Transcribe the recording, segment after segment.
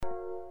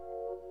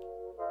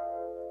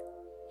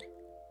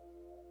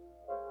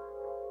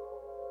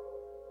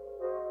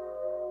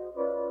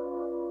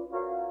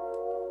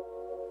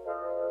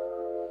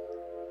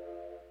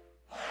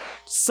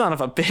Son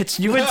of a bitch.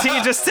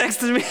 UNT just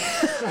texted me.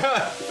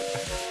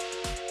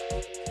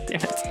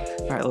 Damn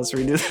it. All right, let's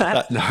redo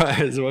that. No,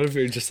 what if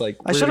you're just like...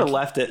 I should have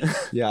left it.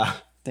 Yeah.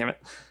 Damn it.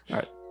 All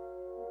right.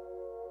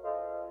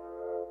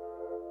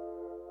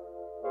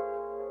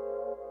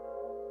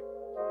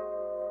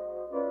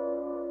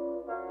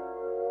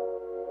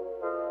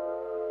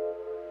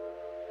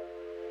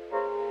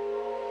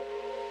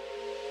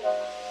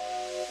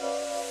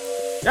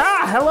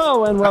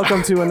 Hello and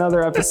welcome to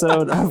another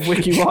episode of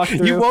Wiki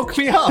Walkthrough. You woke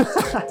me up.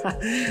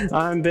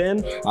 I'm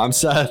Ben. I'm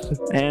Seth.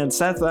 And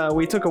Seth,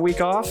 we took a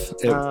week off.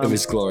 It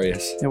was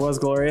glorious. It was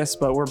glorious,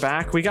 but we're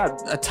back. We got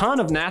a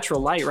ton of natural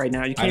light right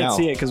now. You can't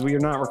see it because we are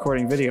not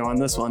recording video on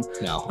this one.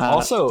 No.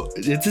 Also,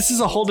 this is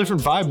a whole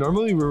different vibe.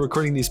 Normally we're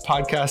recording these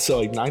podcasts at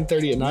like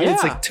 9:30 at night. Yeah.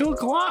 It's like 2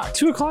 o'clock.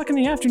 2 o'clock in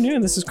the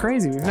afternoon. This is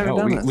crazy. We've never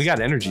done this. We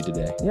got energy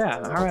today. Yeah.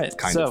 All right.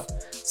 Kind of.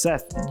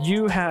 Seth,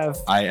 you have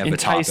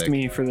enticed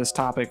me for this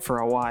topic for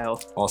a while.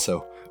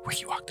 Also,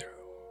 Wiki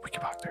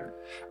Walkthrough.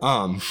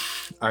 All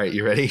right,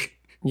 you ready?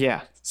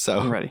 Yeah. So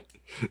I'm ready.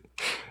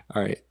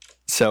 All right.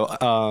 So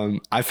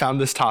I found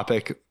this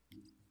topic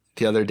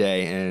the other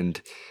day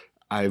and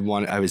I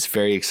was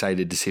very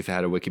excited to see if it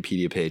had a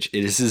Wikipedia page.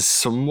 It is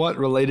somewhat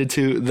related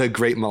to the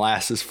Great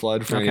Molasses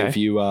Flood for any of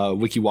you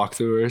Wiki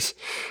Walkthroughers.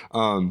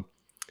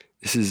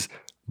 This is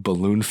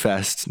Balloon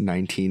Fest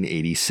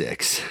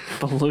 1986.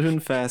 Balloon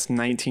Fest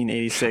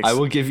 1986. I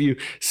will give you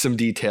some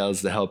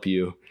details to help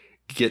you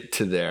get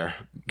to there.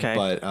 Okay.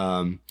 But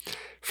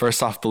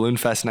first off, Balloon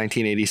Fest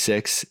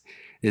 1986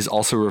 is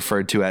also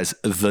referred to as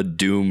the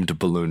Doomed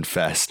Balloon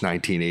Fest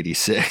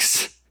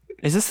 1986.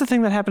 Is this the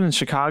thing that happened in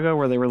Chicago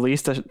where they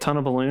released a ton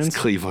of balloons? It's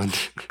Cleveland.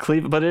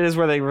 But it is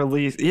where they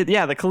release.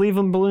 Yeah, the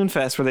Cleveland Balloon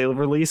Fest where they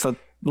release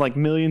like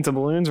millions of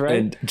balloons, right?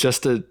 And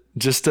just a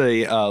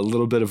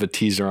little bit of a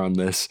teaser on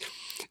this.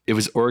 It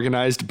was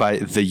organized by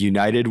the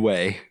United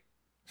Way.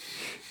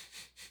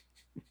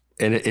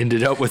 And it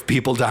ended up with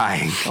people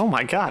dying. Oh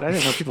my God, I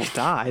didn't know people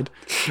died.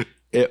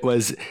 It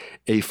was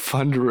a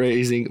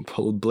fundraising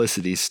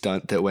publicity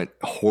stunt that went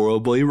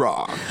horribly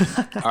wrong.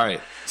 All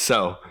right,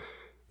 so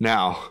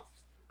now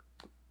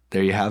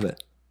there you have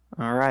it.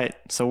 All right,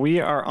 so we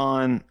are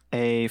on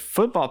a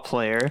football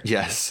player.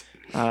 Yes.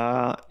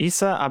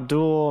 Isa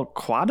Abdul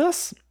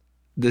Quadus.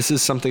 This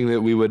is something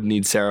that we would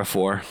need Sarah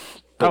for.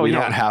 But we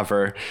don't have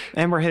her.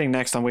 And we're hitting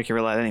next on Wiki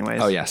Roulette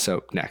anyways. Oh, yeah.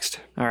 So next.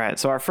 All right.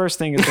 So our first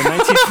thing is the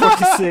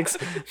 1946.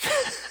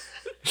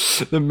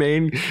 The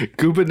main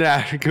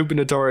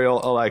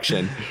gubernatorial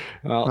election.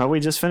 Well, we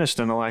just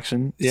finished an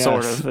election,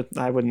 sort of. But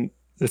I wouldn't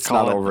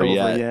call it over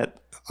yet.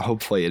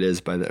 Hopefully it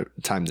is by the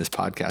time this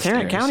podcast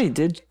Tarrant County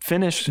did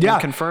finish and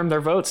confirm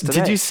their votes today.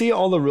 Did you see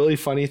all the really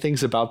funny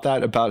things about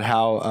that? About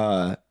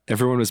how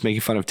everyone was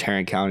making fun of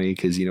Tarrant County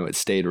because, it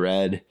stayed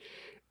red.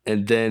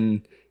 And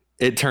then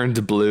it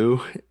turned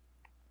blue,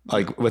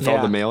 like with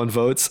all the mail-in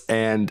votes,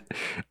 and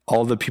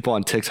all the people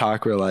on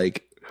TikTok were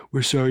like,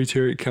 "We're sorry,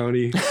 Tarrant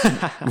County.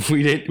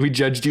 We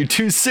judged you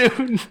too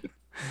soon."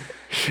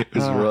 It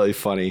was really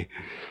funny.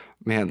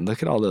 Man,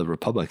 look at all the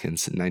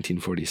Republicans in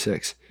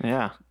 1946.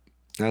 Yeah,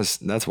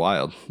 that's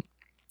wild.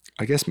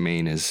 I guess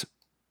Maine is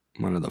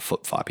one of the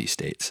flip-floppy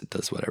states. It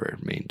does whatever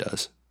Maine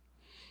does.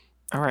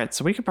 All right,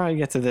 so we could probably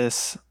get to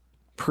this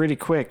pretty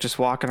quick, just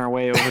walking our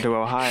way over to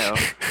Ohio.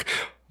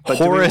 But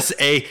Horace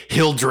A.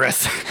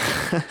 Hildreth.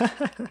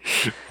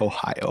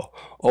 Ohio.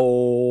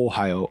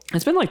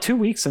 It's been like 2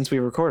 weeks since we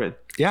recorded.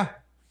 Yeah.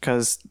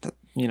 Because,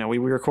 we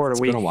record a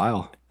week. It's been a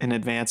while. In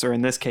advance, or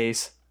in this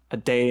case, a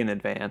day in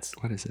advance.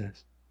 What is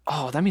this?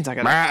 Oh, that means I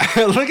got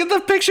Look at the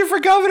picture for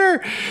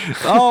governor.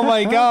 Oh,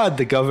 my God.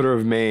 The governor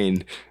of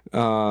Maine.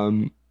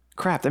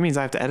 Crap, that means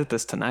I have to edit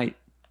this tonight.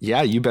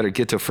 Yeah, you better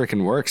get to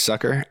frickin' work,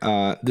 sucker.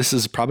 This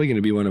is probably going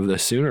to be one of the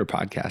sooner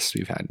podcasts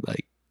we've had,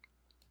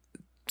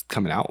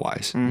 coming out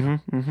wise.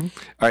 Mm-hmm.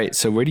 All right,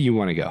 so where do you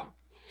want to go?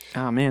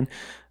 Oh man,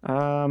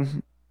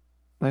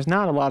 there's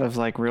not a lot of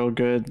real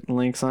good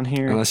links on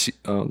here. Unless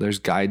there's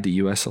guide to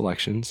U.S.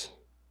 elections.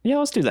 Yeah,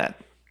 let's do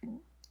that.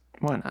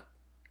 Why not?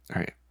 All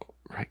right,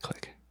 right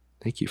click.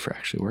 Thank you for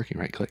actually working.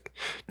 Right click.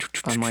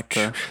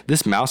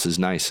 This mouse is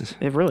nice.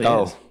 It really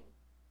is.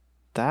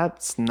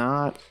 That's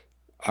not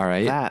all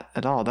right. That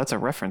at all. That's a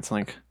reference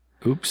link.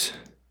 Oops.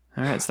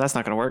 All right, so that's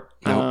not going to work.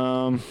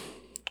 No.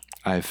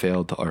 I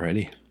failed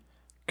already.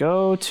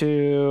 Go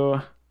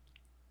to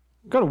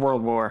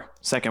World War.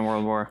 Second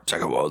World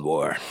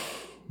War.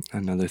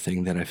 Another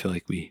thing that I feel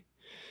like we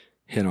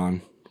hit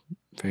on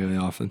fairly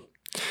often.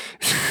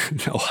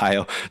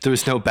 Ohio. There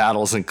was no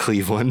battles in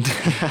Cleveland.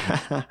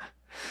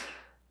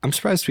 I'm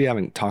surprised we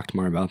haven't talked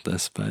more about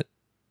this, but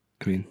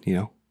I mean,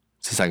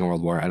 it's the Second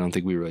World War. I don't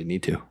think we really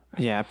need to.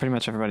 Yeah, pretty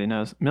much everybody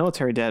knows.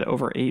 Military dead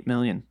over 8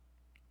 million.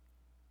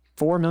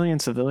 4 million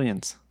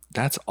civilians.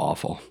 That's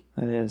awful.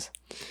 That is.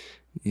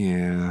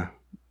 Yeah.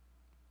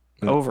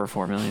 Over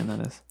 4 million,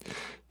 that is.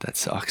 That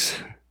sucks.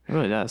 It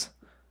really does.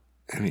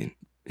 I mean,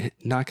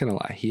 not going to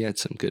lie. He had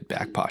some good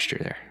back posture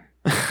there.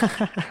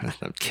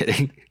 I'm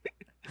kidding.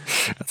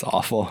 That's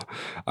awful.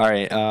 All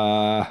right.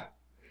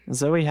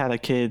 Zoe had a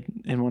kid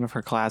in one of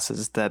her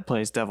classes that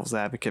plays devil's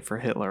advocate for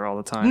Hitler all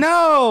the time.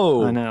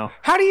 No! I know.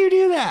 How do you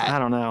do that? I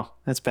don't know.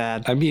 That's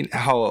bad. I mean,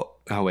 oh,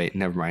 wait,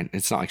 never mind.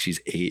 It's not like she's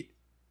 8.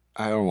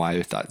 I don't know why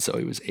I thought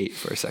Zoe was 8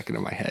 for a second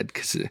in my head,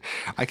 because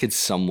I could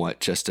somewhat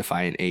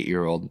justify an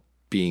 8-year-old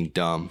being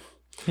dumb.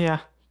 Yeah.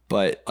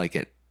 But like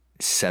a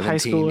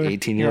 17,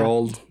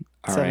 18-year-old,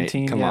 all right,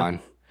 come on.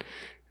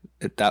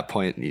 At that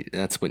point,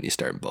 that's when you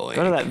start bullying.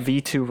 Go to that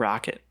V2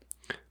 rocket.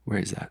 Where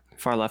is that?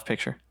 Far left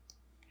picture.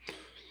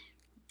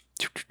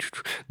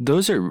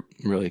 Those are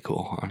really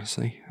cool,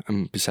 honestly.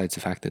 Besides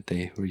the fact that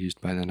they were used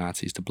by the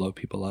Nazis to blow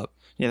people up.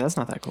 Yeah, that's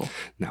not that cool.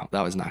 No,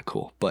 that was not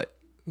cool. But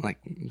like,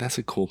 that's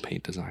a cool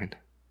paint design.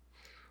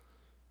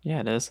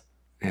 Yeah, it is.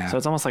 Yeah. So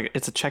it's almost like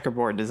it's a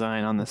checkerboard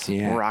design on this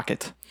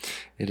rocket.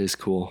 It is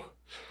cool.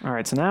 All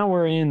right, so now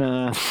we're in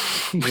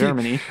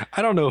Germany.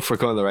 I don't know if we're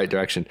going the right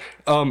direction.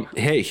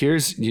 Hey,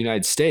 here's the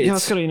United States. Yeah,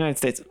 let's go to the United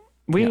States.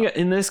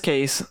 In this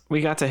case, we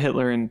got to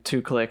Hitler in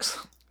 2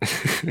 clicks.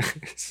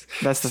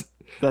 That's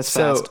fast.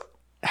 So,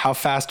 how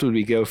fast would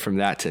we go from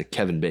that to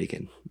Kevin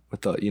Bacon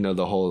with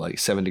the whole like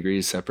 7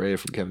 degrees separated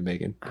from Kevin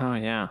Bacon? Oh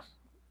yeah.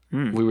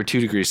 We were 2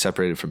 degrees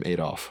separated from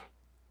Adolf.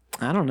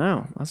 I don't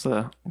know. That's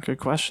a good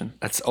question.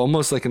 That's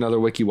almost like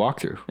another wiki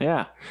walkthrough.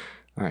 Yeah.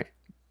 All right.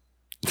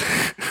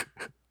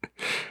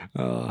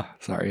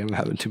 Sorry, I'm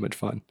having too much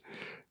fun.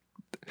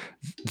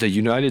 The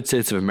United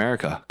States of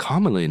America,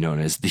 commonly known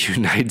as the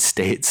United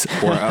States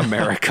or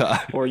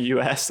America. Or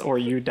US or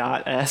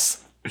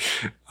U.S.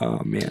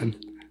 Oh, man.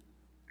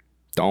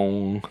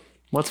 Dong.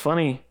 What's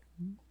funny?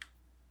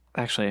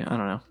 Actually, I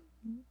don't know.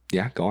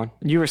 Yeah, go on.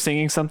 You were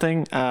singing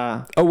something.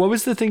 What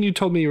was the thing you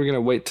told me you were going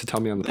to wait to tell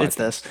me on the podcast? It's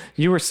this.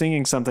 You were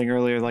singing something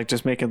earlier, like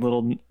just making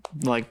little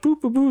like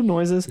boop, boop, boop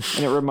noises.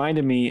 And it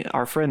reminded me,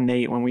 our friend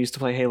Nate, when we used to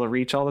play Halo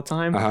Reach all the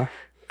time,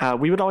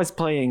 we would always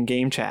play in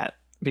game chat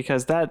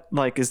because that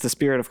like is the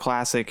spirit of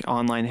classic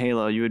online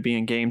Halo. You would be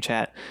in game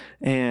chat.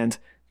 And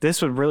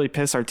this would really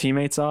piss our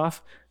teammates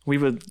off. We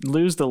would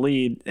lose the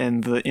lead,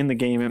 and in the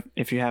game,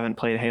 if you haven't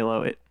played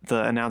Halo,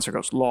 the announcer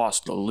goes,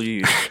 "Lost the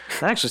lead."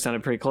 That actually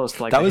sounded pretty close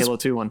to like the Halo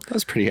 2 one. That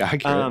was pretty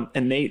accurate.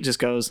 And Nate just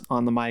goes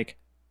on the mic,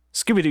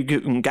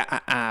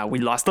 "Scooby-Doo, we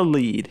lost the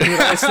lead." He would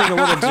always sing a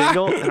little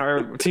jingle, and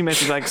our teammates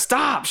would be like,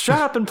 "Stop,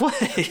 shut up, and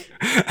play."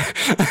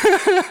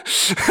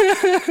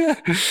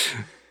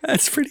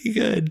 That's pretty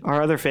good.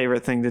 Our other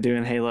favorite thing to do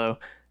in Halo,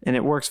 and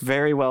it works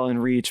very well in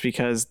Reach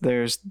because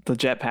there's the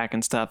jetpack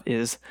and stuff,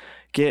 is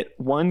get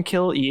 1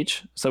 kill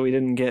each, so we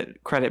didn't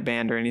get credit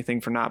banned or anything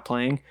for not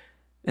playing,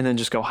 and then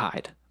just go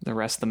hide the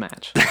rest of the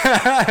match.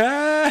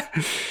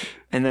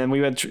 And then we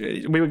would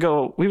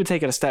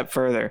take it a step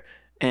further,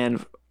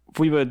 and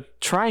we would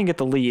try and get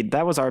the lead.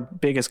 That was our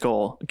biggest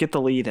goal: get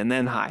the lead and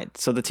then hide.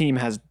 So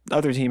the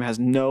other team has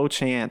no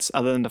chance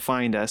other than to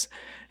find us.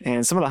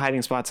 And some of the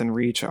hiding spots in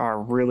Reach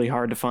are really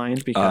hard to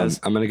find because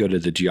I'm going to go to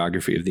the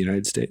geography of the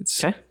United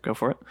States. Okay, go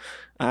for it.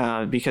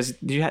 Because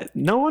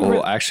no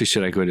one. Actually,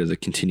 should I go to the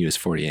continuous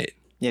 48?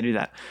 Yeah, do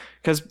that.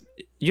 Because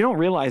you don't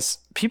realize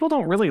people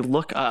don't really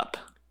look up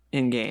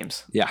in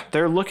games. Yeah,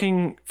 they're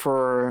looking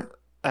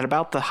at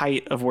about the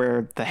height of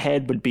where the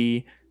head would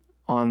be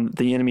on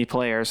the enemy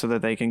player so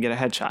that they can get a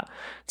headshot.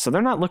 So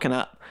they're not looking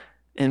up.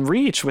 In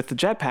Reach with the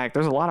jetpack,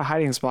 there's a lot of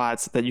hiding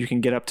spots that you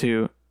can get up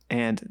to,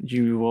 and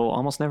you will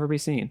almost never be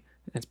seen.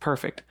 It's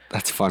perfect.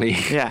 That's funny.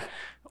 Yeah.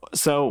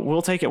 So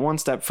we'll take it one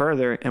step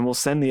further, and we'll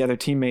send the other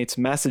teammates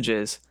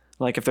messages.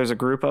 Like if there's a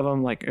group of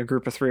them, like a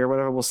group of 3 or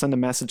whatever, we'll send a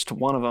message to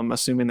one of them,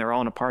 assuming they're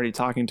all in a party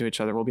talking to each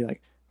other. We'll be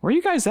like, "Where are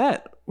you guys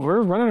at?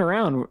 We're running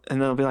around." And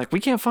they'll be like,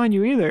 "We can't find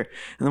you either."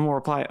 And then we'll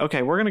reply,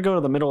 "Okay, we're going to go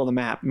to the middle of the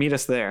map. Meet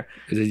us there."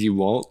 And then you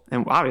won't?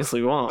 And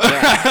obviously we won't.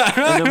 Yeah.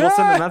 And then we'll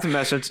send another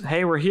message.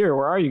 "Hey, we're here.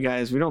 Where are you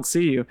guys? We don't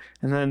see you."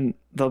 And then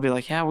they'll be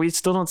like, "Yeah, we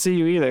still don't see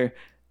you either,"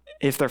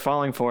 if they're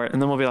falling for it.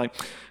 And then we'll be like,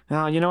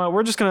 "Oh, you know what?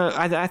 We're just going to,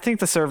 I think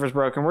the server's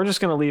broken. We're just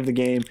going to leave the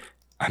game."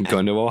 I'm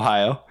going to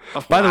Ohio.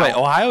 Oh, by the way,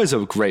 Ohio is a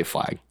great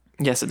flag.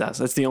 Yes, it does.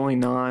 It's the only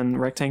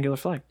non-rectangular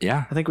flag.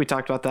 Yeah. I think we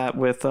talked about that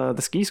with the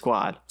Ski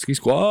Squad. Ski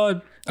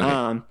Squad.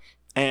 Okay.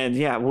 And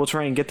yeah, we'll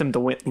try and get them to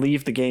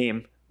leave the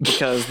game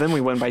because then we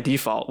win by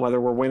default,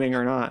 whether we're winning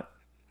or not.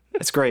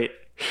 It's great.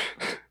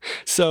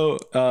 So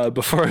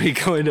before we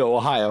go into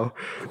Ohio,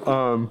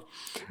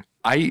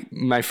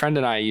 my friend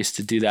and I used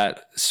to do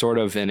that sort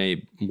of in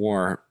a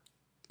more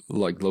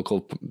like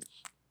local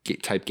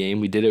type game.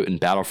 We did it in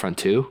Battlefront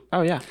 2.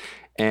 Oh yeah.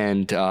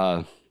 And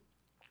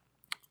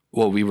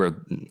we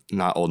were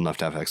not old enough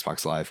to have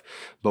Xbox Live,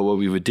 but what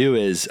we would do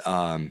is,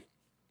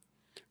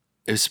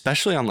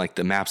 especially on like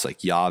the maps like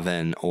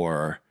Yavin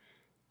or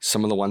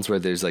some of the ones where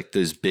there's like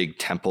those big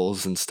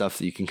temples and stuff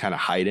that you can kind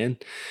of hide in,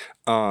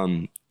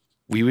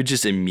 we would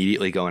just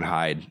immediately go and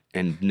hide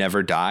and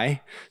never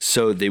die,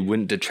 so they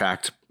wouldn't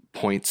detract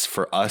points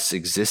for us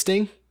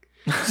existing.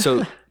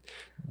 So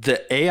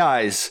the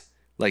AIs,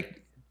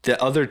 like the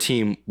other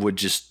team, would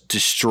just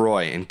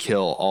destroy and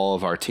kill all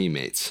of our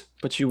teammates.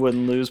 But you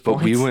wouldn't lose points.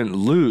 But we wouldn't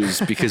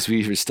lose because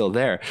we were still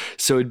there.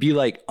 So it'd be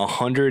like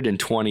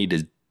 120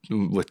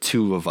 with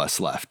 2 of us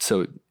left.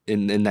 So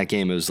in that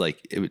game, it was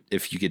like,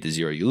 if you get to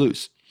 0, you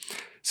lose.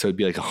 So it'd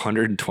be like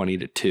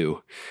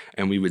 120-2.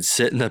 And we would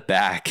sit in the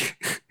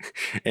back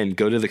and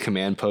go to the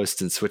command post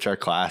and switch our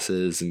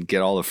classes and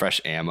get all the fresh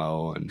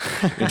ammo and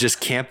just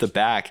camp the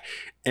back.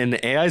 And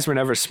the AIs were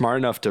never smart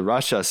enough to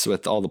rush us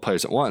with all the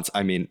players at once.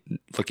 I mean,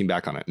 looking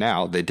back on it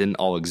now, they didn't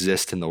all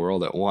exist in the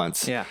world at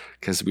once. Yeah.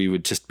 Because we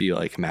would just be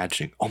like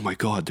imagining, oh my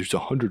God, there's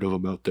 100 of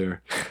them out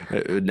there.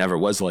 It never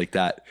was like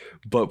that.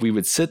 But we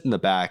would sit in the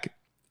back.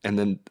 And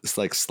then it's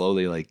like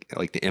slowly, like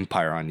the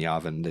Empire on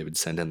Yavin, they would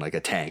send in like a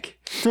tank,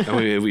 and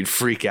we'd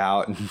freak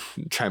out and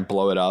try and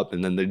blow it up.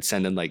 And then they'd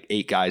send in like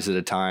 8 guys at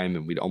a time,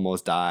 and we'd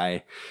almost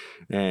die.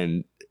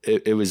 And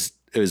it was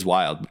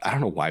wild. I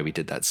don't know why we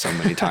did that so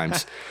many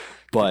times,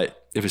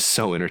 but it was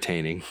so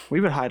entertaining.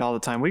 We would hide all the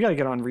time. We got to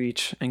get on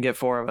Reach and get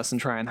 4 of us and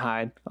try and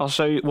hide. I'll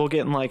show you. We'll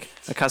get in like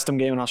a custom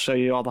game, and I'll show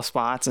you all the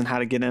spots and how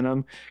to get in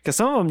them. Because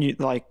some of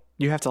them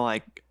you have to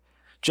like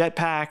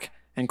jetpack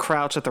and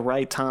crouch at the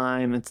right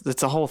time.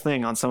 It's a whole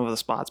thing on some of the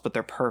spots, but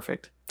they're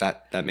perfect.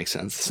 That makes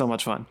sense. So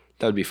much fun.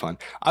 That would be fun.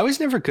 I was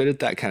never good at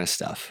that kind of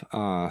stuff.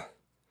 I'm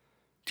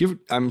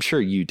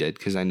sure you did,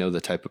 because I know the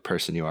type of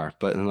person you are.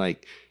 But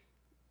like,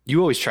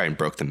 you always try and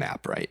broke the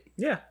map, right?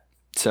 Yeah.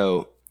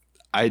 So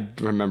I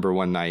remember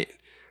one night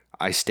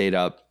I stayed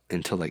up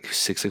until like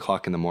 6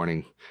 o'clock in the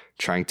morning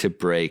trying to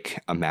break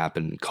a map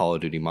in Call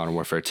of Duty Modern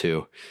Warfare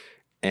 2.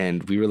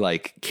 And we were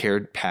like care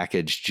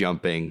package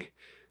jumping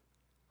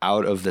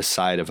out of the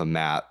side of a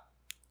map.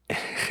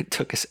 It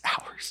took us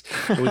hours.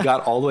 And we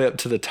got all the way up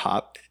to the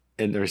top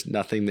and there was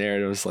nothing there.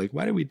 And it was like,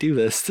 why did we do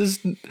this?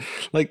 This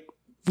like,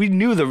 we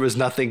knew there was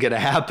nothing going to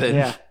happen,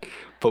 yeah,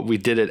 but we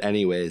did it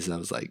anyways. And I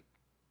was like,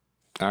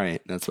 all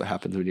right, that's what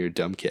happens when you're a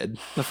dumb kid.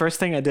 The first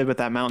thing I did with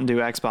that Mountain Dew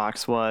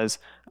Xbox was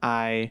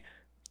I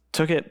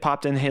took it,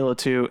 popped in Halo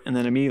 2, and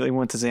then immediately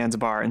went to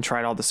Zanzibar and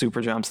tried all the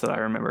super jumps that I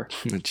remember.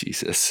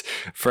 Jesus.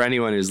 For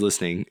anyone who's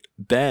listening,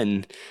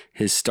 Ben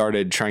has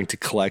started trying to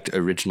collect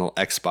original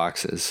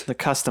Xboxes. The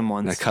custom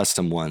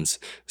ones.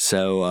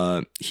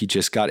 So he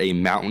just got a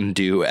Mountain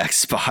Dew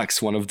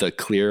Xbox, one of the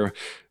clear,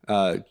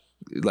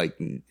 like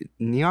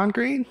neon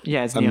green?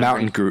 Yeah, it's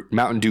neon green.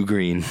 Mountain Dew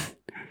green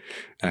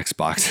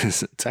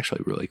Xboxes. It's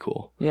actually really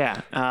cool.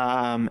 Yeah.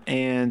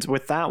 And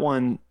with that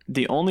one,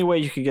 the only way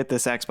you could get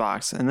this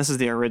Xbox, and this is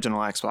the original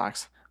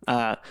Xbox,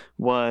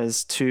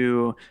 was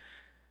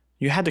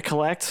you had to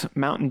collect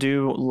Mountain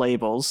Dew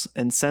labels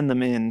and send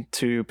them in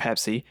to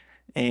Pepsi.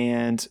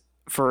 And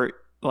for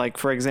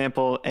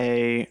example,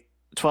 a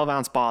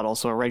 12-ounce bottle,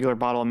 so a regular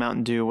bottle of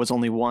Mountain Dew, was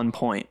only 1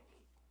 point.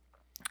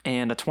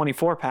 And a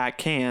 24-pack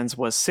cans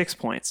was 6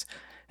 points.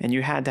 And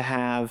you had to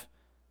have,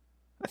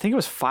 I think it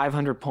was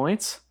 500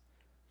 points.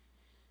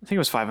 I think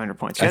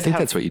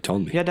that's what you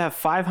told me. You had to have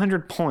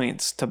 500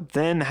 points to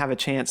then have a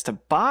chance to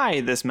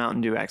buy this Mountain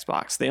Dew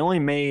Xbox. They only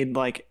made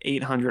like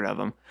 800 of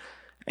them.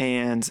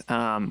 And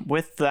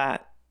with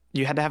that,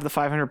 you had to have the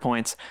 500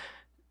 points.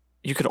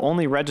 You could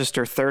only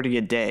register 30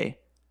 a day.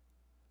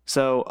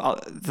 So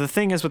the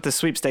thing is with the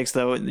sweepstakes,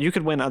 though, you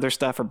could win other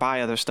stuff or buy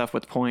other stuff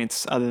with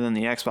points other than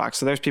the Xbox.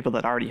 So there's people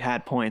that already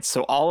had points.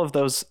 So all of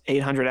those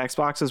 800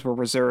 Xboxes were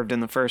reserved in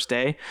the first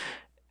day.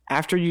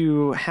 After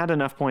you had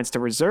enough points to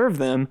reserve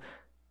them,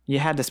 you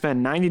had to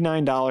spend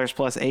 $99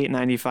 plus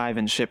 $8.95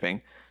 in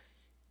shipping.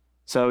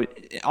 So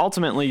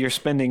ultimately, you're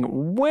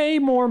spending way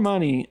more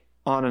money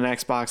on an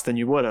Xbox than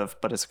you would have,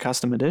 but it's a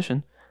custom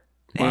edition.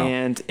 Wow.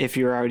 And if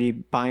you're already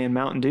buying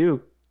Mountain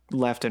Dew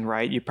left and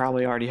right, you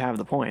probably already have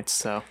the points.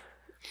 So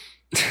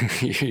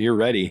you're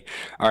ready.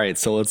 All right,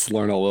 so let's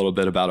learn a little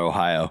bit about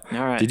Ohio.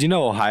 All right. Did you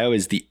know Ohio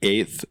is the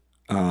 8th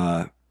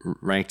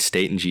ranked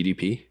state in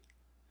GDP?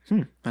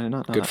 I did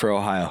not know. Good that. for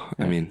Ohio.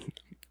 Yeah. I mean,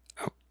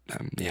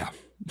 yeah.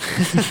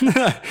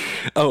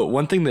 Oh,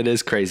 one thing that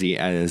is crazy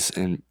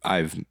and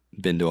I've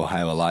been to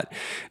Ohio a lot.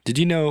 Did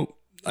you know,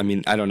 I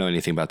mean, I don't know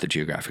anything about the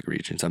geographic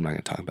regions. I'm not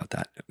going to talk about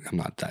that. I'm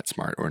not that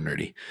smart or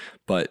nerdy,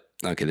 but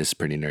okay, this is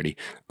pretty nerdy.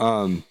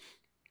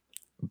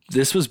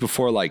 This was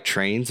before like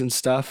trains and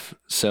stuff.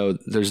 So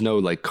there's no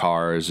like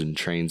cars and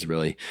trains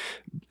really.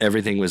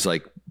 Everything was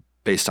like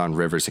based on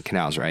rivers and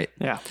canals, right?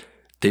 Yeah.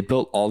 They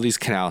built all these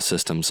canal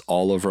systems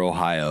all over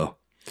Ohio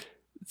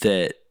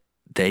that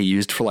they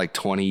used for like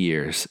 20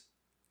 years.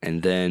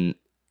 And then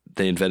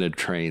they invented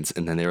trains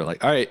and then they were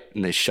like, all right.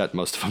 And they shut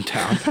most of them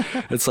down.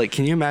 It's like,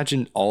 can you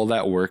imagine all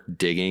that work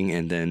digging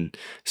and then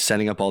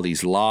setting up all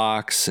these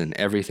locks and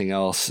everything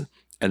else?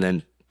 And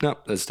then, no,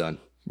 that's done.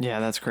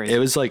 Yeah, that's crazy. It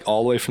was like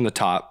all the way from the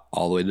top,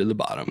 all the way to the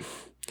bottom.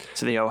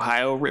 To the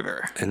Ohio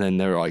River. And then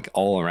they're like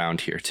all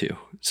around here too.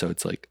 So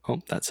it's like,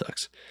 oh, that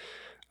sucks.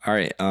 All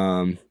right.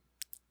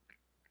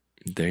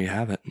 There you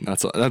have it.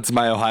 That's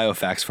my Ohio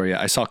facts for you.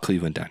 I saw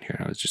Cleveland down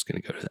here. I was just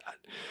going to go to that.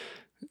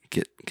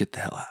 Get the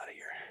hell out of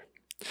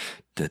here.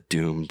 The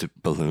doomed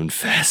balloon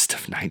fest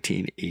of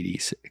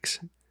 1986.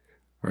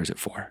 Or is it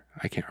 4?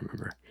 I can't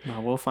remember.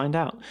 Well, we'll find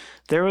out.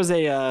 There was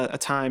a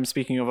time,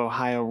 speaking of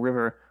Ohio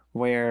River,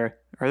 where,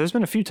 or there's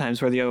been a few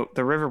times where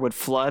the river would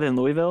flood in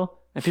Louisville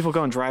and people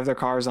go and drive their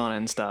cars on it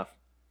and stuff.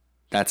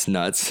 That's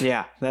nuts.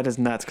 Yeah, that is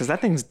nuts because that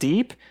thing's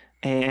deep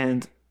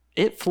and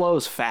It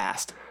flows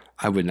fast.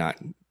 I would not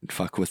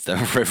fuck with the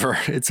river.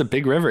 It's a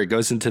big river. It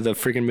goes into the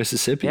freaking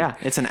Mississippi. Yeah,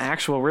 it's an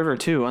actual river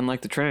too,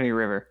 unlike the Trinity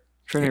River.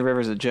 Trinity River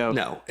is a joke.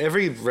 No,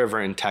 every river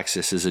in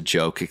Texas is a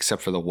joke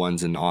except for the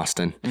ones in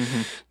Austin.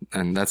 Mm-hmm.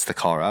 And that's the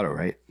Colorado,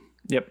 right?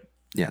 Yep.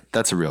 Yeah,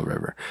 that's a real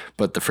river.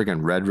 But the freaking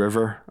Red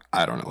River,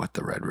 I don't know what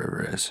the Red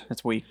River is.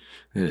 It's weak.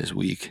 It is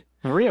weak.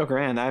 Rio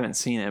Grande, I haven't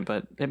seen it,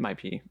 but it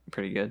might be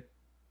pretty good.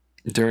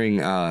 During,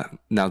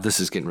 now this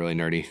is getting really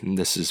nerdy, and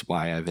this is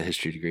why I have a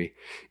history degree.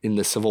 In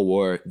the Civil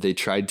War, they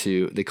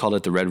called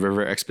it the Red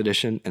River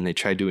Expedition, and they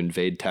tried to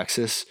invade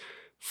Texas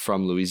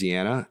from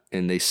Louisiana,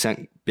 and they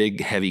sent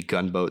big, heavy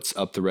gunboats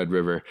up the Red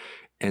River,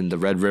 and the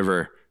Red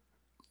River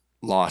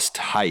lost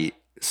height.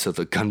 So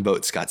the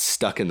gunboats got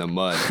stuck in the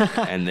mud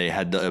and they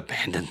had to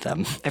abandon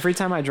them. Every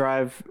time I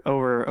drive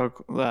over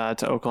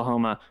to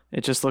Oklahoma,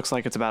 it just looks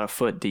like it's about a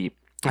foot deep.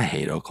 I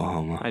hate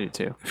Oklahoma. I do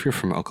too. If you're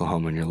from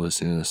Oklahoma and you're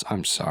listening to this,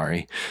 I'm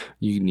sorry.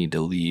 You need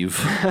to leave.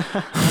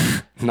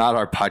 Not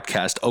our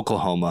podcast,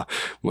 Oklahoma.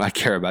 I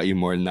care about you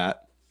more than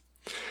that.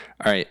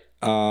 All right.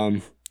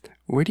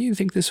 Where do you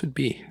think this would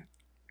be?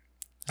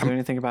 Is there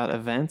anything about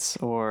events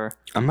or?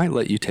 I might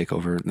let you take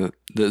over the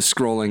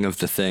scrolling of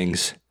the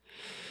things.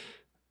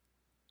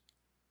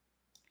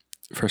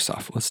 First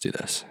off, let's do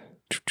this.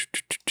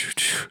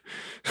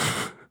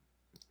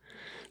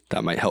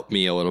 That might help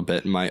me a little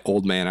bit in my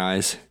old man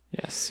eyes.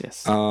 Yes.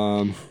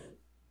 Balloon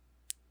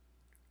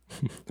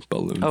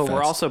Oh, Fest.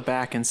 we're also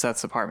back in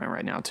Seth's apartment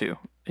right now too.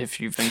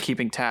 If you've been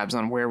keeping tabs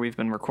on where we've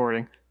been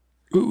recording.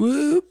 Whoop,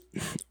 whoop.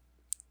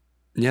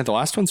 Yeah, the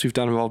last ones we've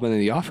done have all been in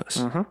the office.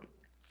 Uh-huh.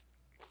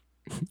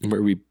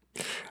 Where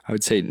I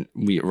would say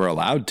we were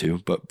allowed to,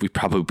 but we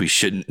probably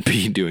shouldn't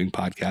be doing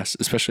podcasts,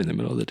 especially in the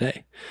middle of the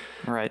day.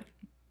 All right.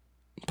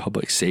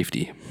 Public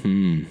safety.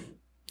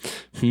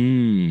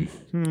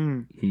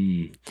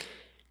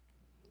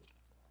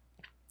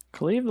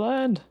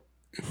 Cleveland.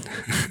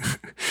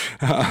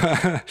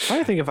 I'm trying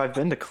to think if I've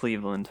been to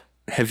Cleveland.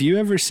 Have you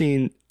ever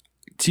seen?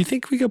 Do you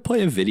think we could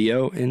play a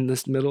video in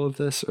this middle of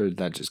this, or did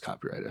that just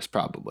copyright us?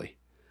 Probably.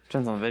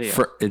 Depends on the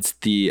video. It's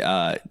the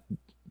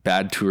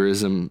bad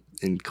tourism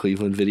in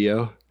Cleveland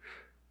video.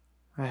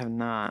 I have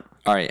not.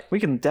 All right. We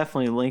can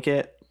definitely link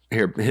it.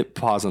 Here, hit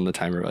pause on the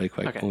timer really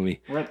quick. Okay.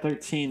 We're at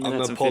 13 minutes. I'm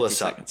going to pull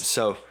this up.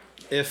 So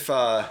if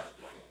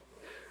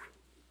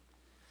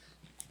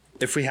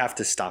we have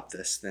to stop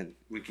this, then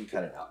we can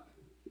cut it out.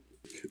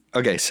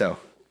 Okay, so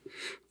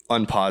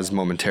unpause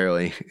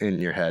momentarily in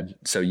your head,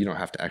 so you don't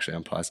have to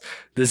actually unpause.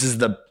 This is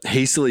the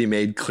hastily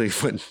made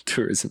Cleveland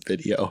tourism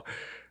video.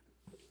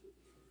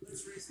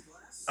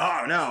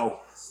 Oh,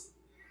 no.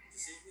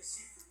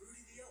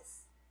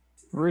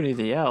 Rudy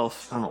the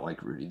Elf. I don't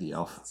like Rudy the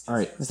Elf. All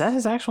right. Is that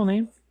his actual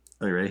name?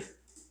 Are you ready?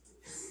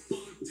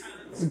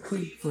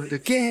 Cleveland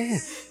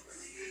again.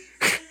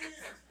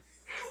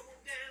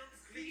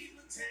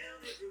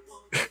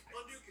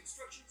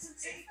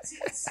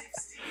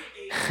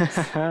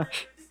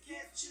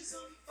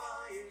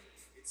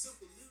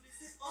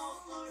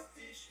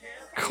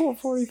 Cool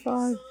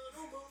 45.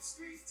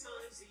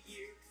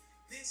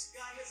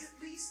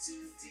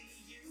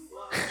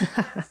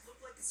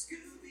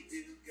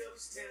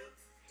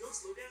 Don't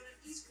slow down in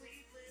East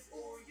Cleveland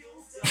or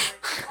you'll die.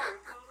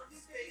 Our economy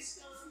is based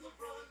on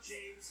LeBron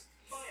James.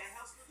 Buy a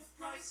house for the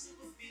price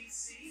of a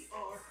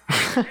VCR.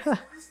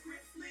 Next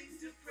crippling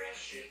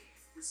depression.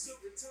 We're so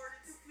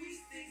retarded that we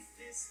think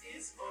this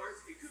is art.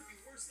 It could be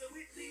worse though,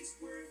 at least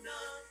we're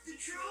not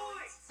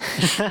Detroit.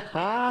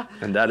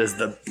 And that is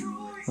the...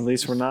 At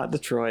least we're not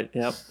Detroit,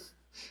 yep.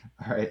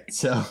 All right,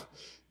 so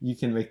you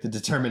can make the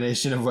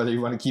determination of whether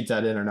you want to keep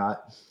that in or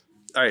not.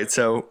 All right,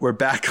 so we're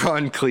back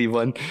on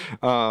Cleveland.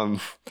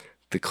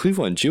 The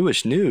Cleveland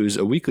Jewish News,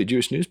 a weekly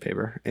Jewish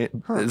newspaper,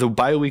 the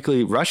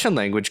bi-weekly Russian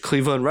language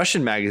Cleveland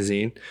Russian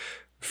magazine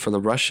for the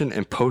Russian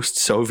and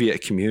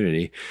post-Soviet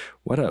community.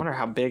 I wonder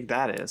how big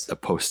that is. The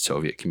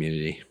post-Soviet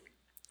community.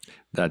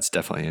 That's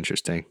definitely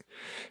interesting.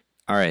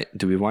 All right,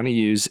 do we want to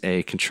use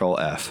a Control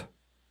F?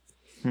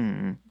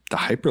 The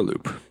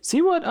Hyperloop.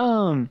 See what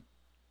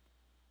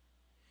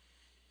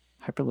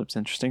Hyperloop's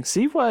interesting.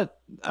 See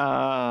what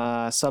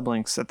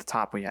sublinks at the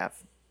top we have.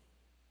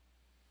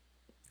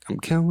 I'm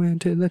going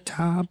to the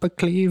top of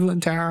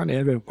Cleveland town,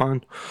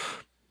 everyone.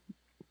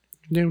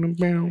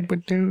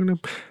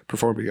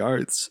 Performing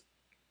arts.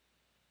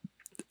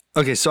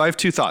 Okay, so I have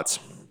two thoughts.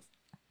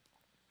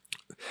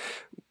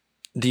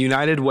 The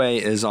United Way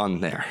is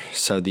on there.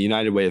 So the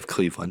United Way of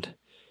Cleveland.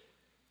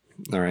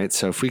 All right,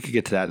 so if we could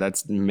get to that,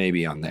 that's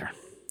maybe on there.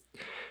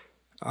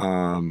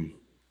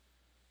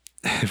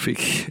 If we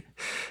could,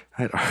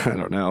 I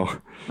don't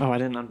know. Oh, I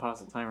didn't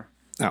unpause the timer.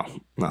 Oh,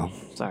 well.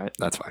 Sorry.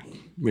 That's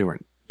fine. We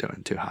weren't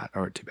doing too hot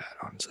or too bad,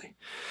 honestly.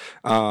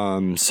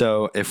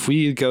 So if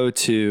we go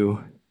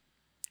to...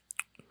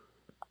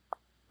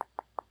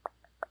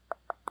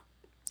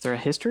 Is there a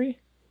history?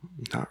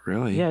 Not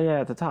really.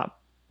 Yeah, at the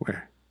top.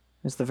 Where?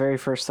 It's the very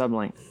first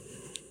sublink.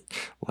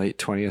 Late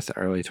 20th,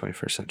 early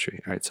 21st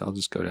century. All right, so I'll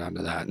just go down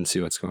to that and see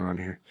what's going on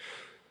here.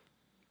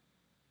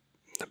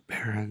 The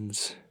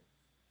Barons.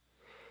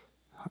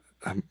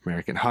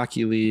 American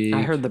Hockey League.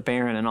 I heard the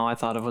Baron, and all I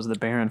thought of was the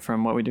Baron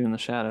from What We Do in the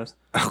Shadows.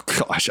 Oh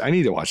gosh, I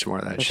need to watch more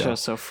of that show. That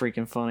show's so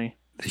freaking funny.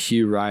 The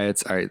Hue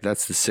Riots. All right,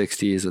 that's the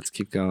 60s. Let's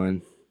keep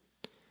going.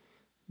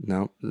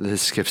 No,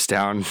 this skips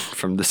down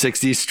from the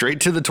 60s straight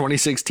to the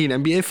 2016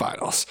 NBA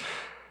Finals.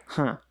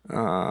 Huh.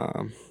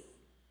 The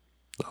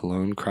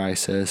Loan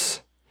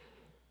Crisis.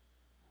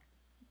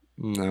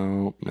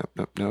 No.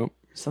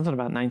 Something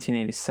about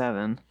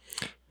 1987.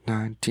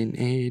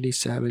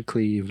 1987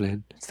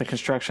 Cleveland. It's the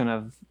construction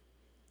of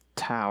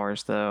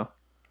towers, though,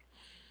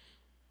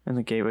 in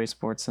the Gateway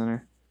Sports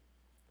Center.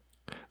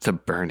 The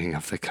burning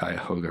of the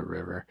Cuyahoga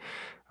River.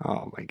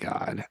 Oh my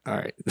God. All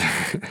right.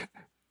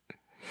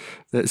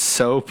 That's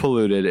so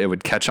polluted it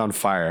would catch on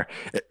fire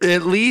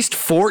at least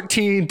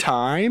 14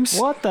 times.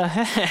 What the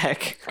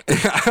heck?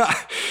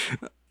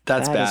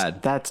 That's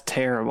bad. That's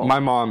terrible. My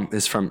mom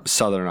is from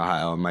Southern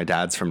Ohio and my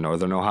dad's from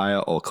Northern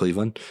Ohio, Old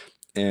Cleveland.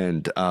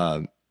 And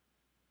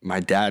my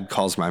dad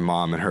calls my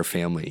mom and her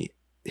family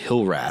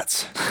hill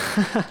rats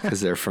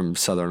because they're from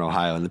Southern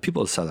Ohio, and the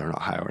people of Southern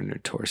Ohio are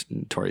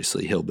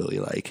notoriously hillbilly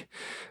like.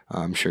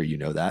 I'm sure you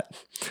know that.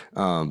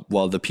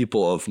 While the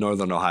people of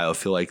Northern Ohio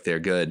feel like they're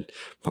good,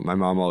 but my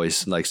mom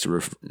always likes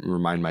to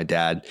remind my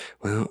dad,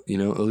 well, you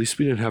know, at least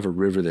we didn't have a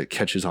river that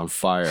catches on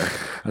fire.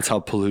 That's how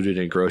polluted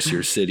and gross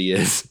your city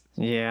is.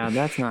 Yeah,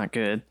 that's not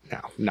good. No,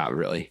 not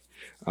really.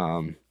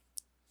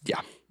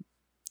 Yeah,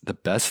 the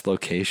best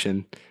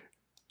location.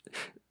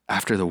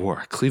 After the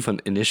war,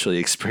 Cleveland initially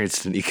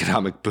experienced an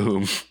economic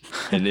boom.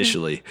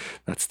 Initially,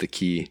 that's the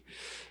key.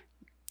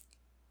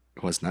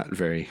 It was not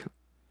very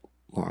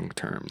long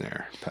term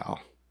there, pal.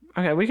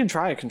 Okay, we can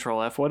try a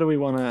Control F. What do we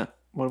want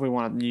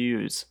to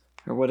use,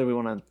 or what do we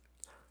want to?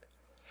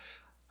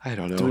 I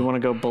don't know. Do we want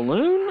to go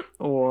balloon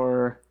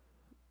or?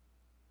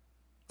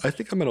 I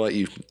think I'm gonna let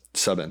you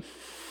sub in.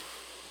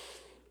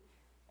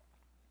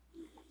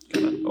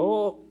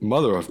 Oh,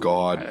 mother of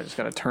God! I just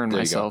gotta turn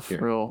myself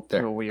real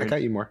weird. I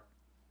got you more.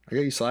 I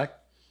got you slack.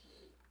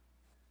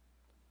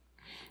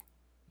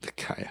 The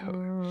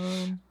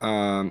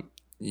Cuyahoga.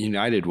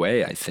 United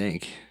Way, I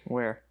think.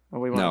 Where?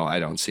 No, I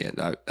don't see it.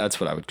 That's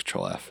what I would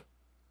Control F.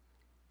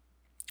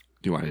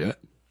 Do you want to do it?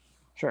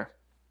 Sure.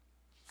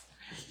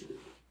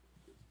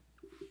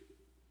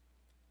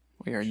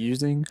 We are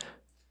using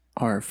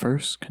our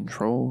first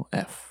Control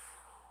F.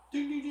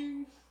 Ding,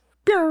 ding,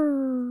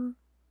 ding.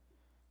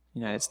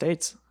 United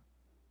States.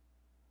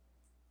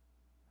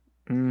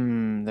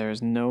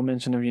 There's no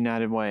mention of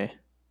United Way.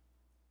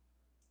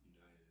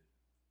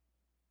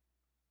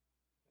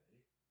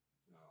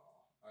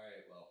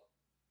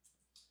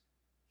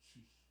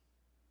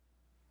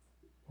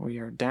 We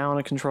are down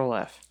a Control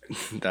F.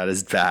 That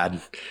is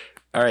bad.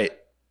 All right.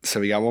 So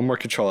we got one more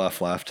Control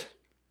F left.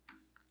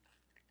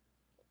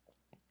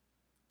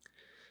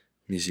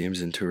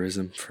 Museums and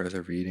tourism,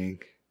 further reading.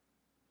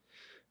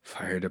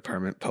 Fire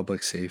department,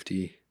 public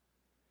safety.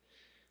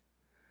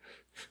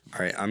 All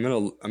right, I'm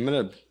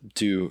gonna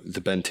do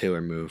the Ben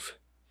Taylor move.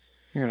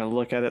 You're gonna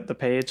look at the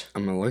page?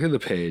 I'm gonna look at the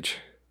page.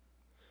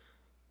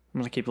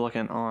 I'm gonna keep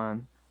looking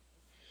on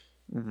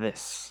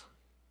this.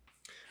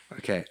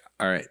 Okay,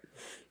 all right.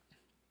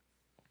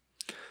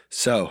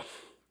 So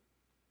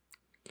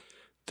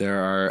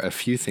there are a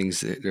few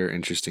things that are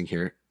interesting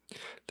here.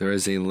 There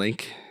is a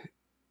link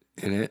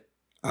in it.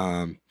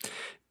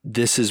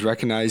 This is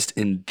recognized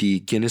in the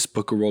Guinness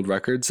Book of World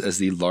Records as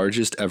the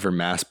largest ever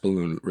mass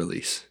balloon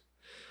release.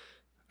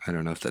 I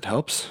don't know if that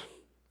helps.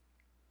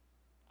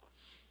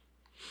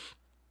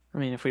 I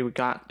mean, if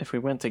we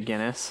went to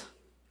Guinness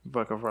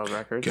Book of World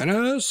Records.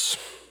 Guinness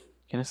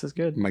is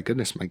good. My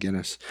goodness, my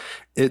Guinness.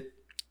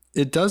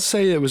 It does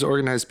say it was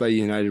organized by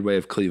United Way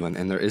of Cleveland,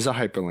 and there is a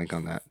hyperlink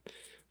on that.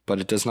 But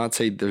it does not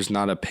say, there's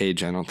not a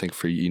page, I don't think,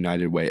 for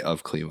United Way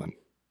of Cleveland.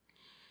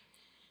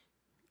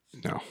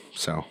 No,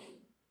 so.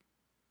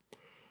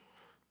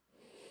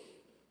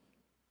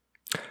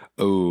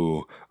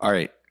 Oh, all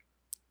right.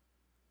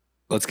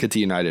 Let's get to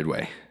United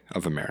Way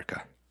of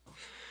America.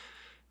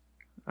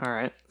 All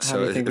right. How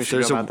do you think we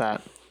should go about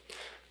that?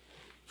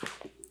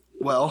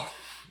 Well,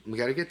 we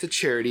got to get to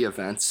charity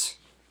events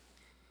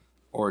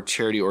or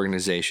charity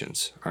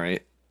organizations, all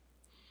right?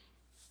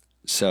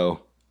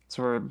 So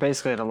we're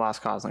basically at a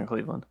lost cause in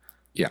Cleveland.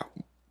 Yeah,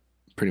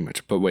 pretty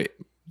much. But wait,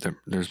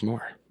 there's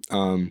more.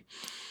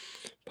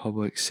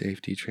 Public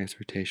safety,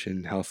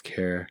 transportation,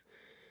 healthcare.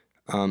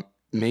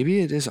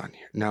 Maybe it is on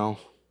here. No,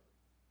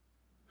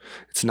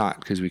 it's not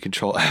because we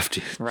Control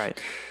F.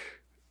 Right.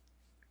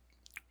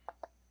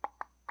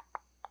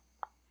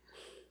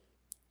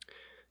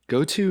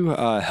 Go to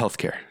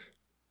healthcare,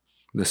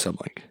 the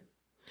sublink.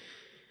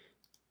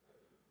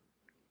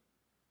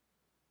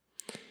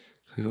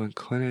 Cleveland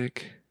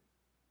Clinic.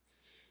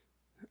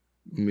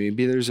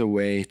 Maybe there's a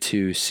way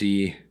to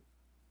see.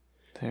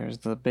 There's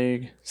the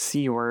big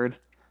C word.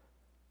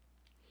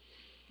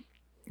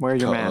 Wear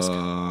your mask.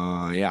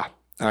 Yeah.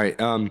 All right.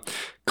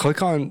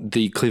 Click on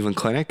the Cleveland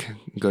Clinic.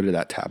 Go to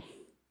that tab.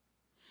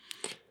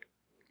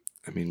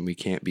 I mean, we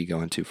can't be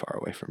going too far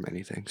away from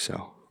anything,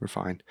 so we're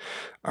fine.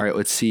 All right.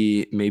 Let's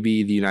see.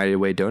 Maybe the United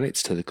Way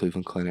donates to the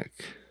Cleveland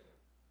Clinic.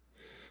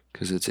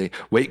 because it's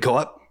wait, go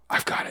up.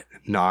 I've got it.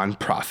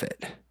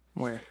 Nonprofit.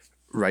 Where?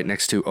 Right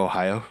next to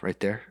Ohio, right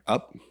there.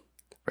 Up,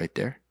 right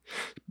there.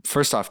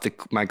 First off,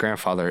 my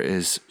grandfather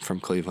is from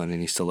Cleveland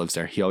and he still lives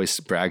there. He always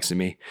brags to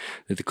me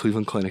that the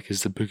Cleveland Clinic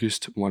is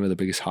one of the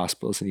biggest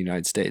hospitals in the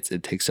United States.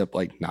 It takes up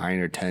like 9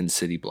 or 10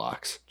 city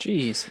blocks.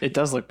 Jeez, it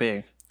does look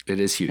big. It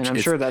is huge. And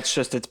I'm sure that's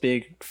just its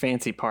big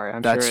fancy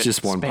part. That's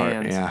just one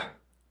part, yeah.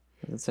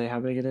 Does it say how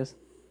big it is?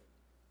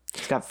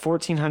 It's got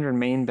 1,400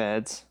 main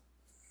beds,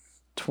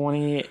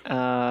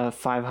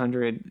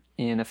 2,500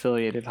 in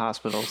affiliated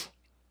hospitals.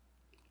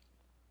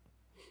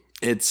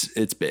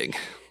 It's big.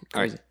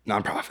 All right,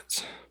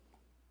 nonprofits.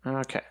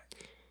 Okay.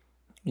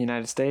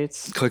 United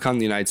States. Click on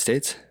the United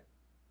States.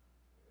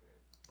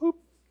 Boop.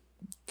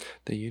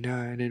 The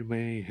United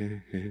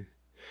Way.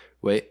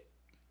 Wait.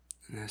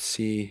 Let's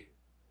see.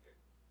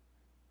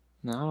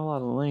 Not a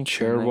lot of links.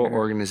 Charitable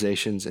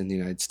organizations in the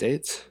United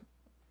States.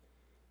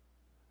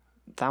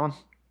 That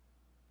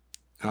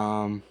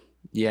one?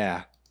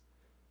 Yeah.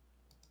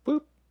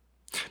 Boop.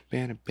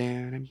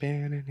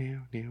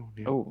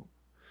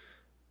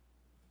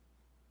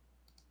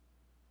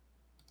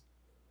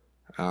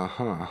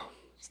 Oh.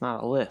 It's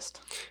not a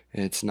list.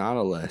 It's not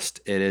a list.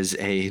 It is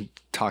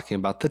talking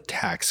about the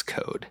tax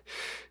code.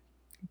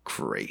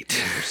 Great.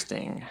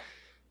 Interesting.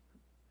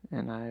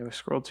 And I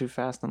scrolled too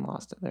fast and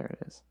lost it. There it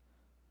is.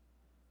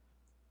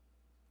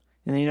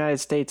 In the United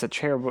States, a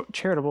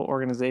charitable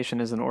organization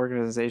is an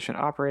organization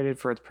operated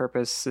for its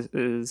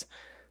purposes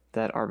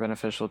that are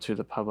beneficial to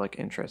the public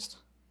interest.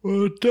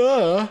 Well,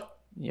 duh.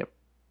 Yep.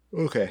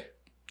 Okay.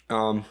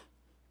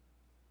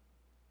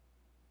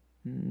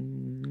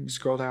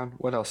 Scroll down.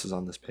 What else is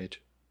on this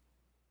page?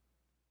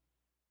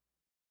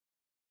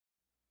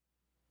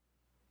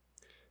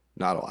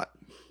 Not a lot.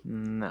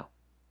 No.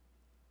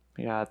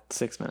 We got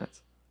 6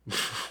 minutes.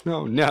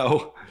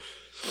 No.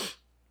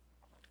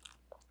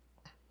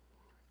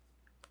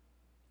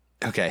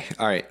 Okay.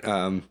 All right.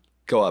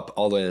 Go up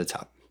all the way to the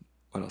top.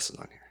 What else is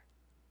on here?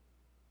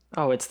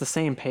 Oh, it's the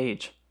same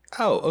page.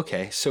 Oh,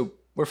 okay. So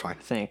we're fine.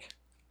 I think.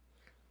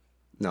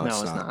 No,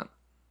 it's not.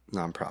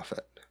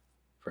 Nonprofit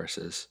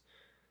versus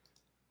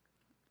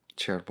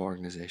charitable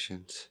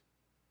organizations.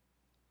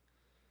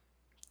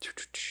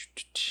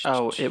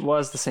 Oh, it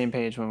was the same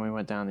page when we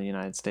went down to the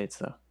United States,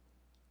 though.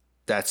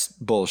 That's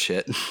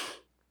bullshit.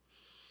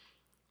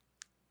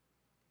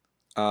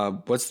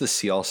 What's the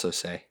C also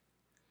say?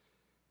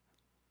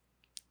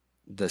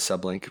 The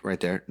sublink right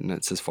there, and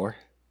it says 4.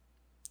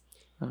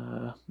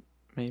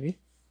 Maybe.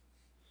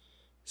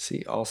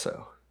 See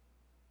also.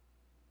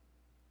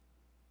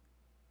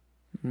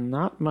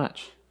 Not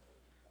much.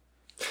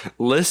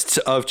 Lists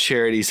of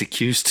charities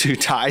accused to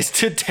ties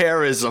to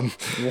terrorism.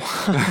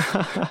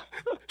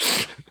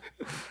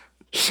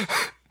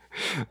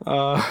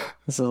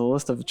 This is a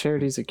list of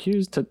charities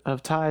accused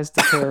of ties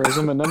to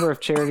terrorism. A number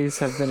of charities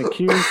have been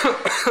accused.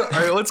 All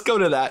right, let's go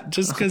to that,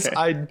 just because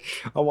I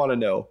want to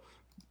know.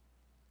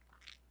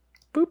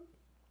 Boop.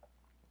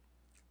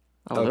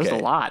 Oh, okay. There's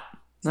a lot.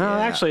 No, yeah.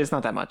 Actually, it's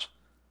not that much.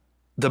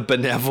 The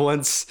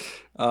Benevolence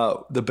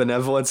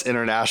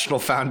International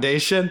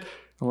Foundation,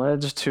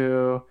 alleged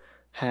to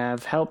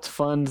have helped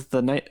fund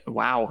the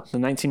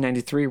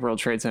 1993 World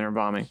Trade Center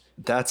bombing.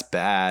 That's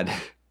bad.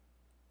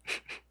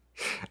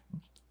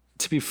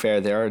 To be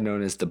fair, they are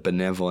known as the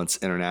Benevolence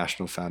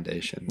International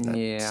Foundation.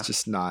 It's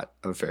just not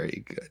a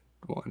very good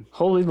one.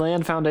 Holy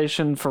Land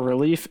Foundation for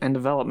Relief and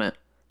Development.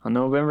 On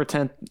November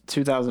 10th,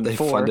 2004.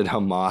 They funded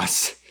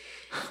Hamas.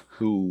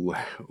 Ooh,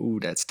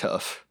 that's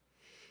tough.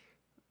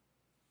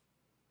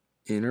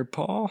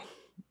 Interpol?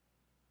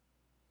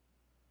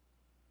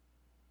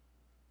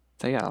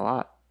 They got a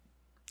lot.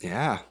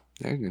 Yeah.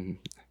 They're good.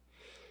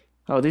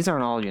 Oh, these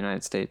aren't all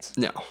United States.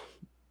 No.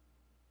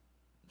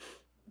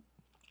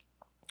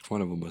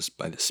 One of them was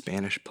by the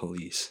Spanish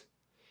police.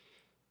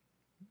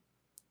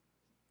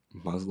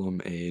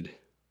 Muslim Aid.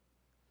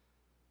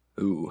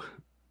 Ooh.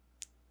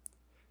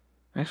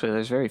 Actually,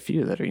 there's very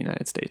few that are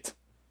United States.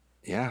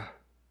 Yeah.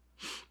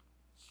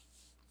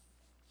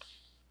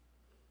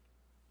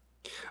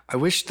 I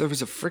wish there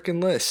was a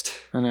freaking list.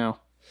 I know.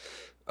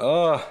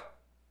 Well,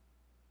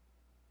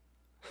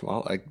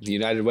 like the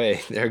United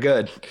Way, they're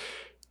good.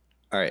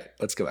 All right,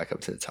 let's go back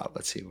up to the top.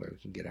 Let's see where we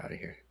can get out of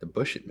here. The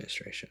Bush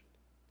administration.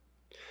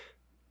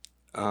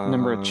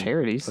 Number of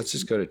charities. Let's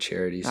just go to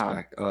charities.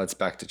 It's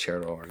back to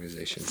charitable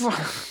organizations.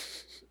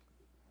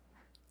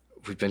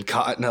 We've been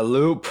caught in a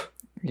loop.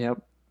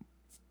 Yep.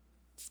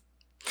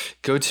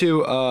 Go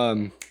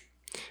to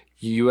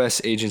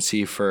U.S.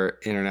 Agency for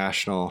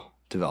International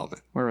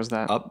Development. Where was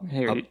that? Up.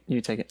 Here, up.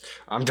 You take it.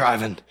 I'm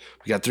driving.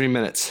 We got 3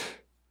 minutes.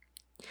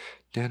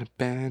 Down a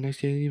band,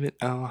 in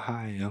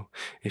Ohio.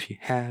 If you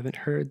haven't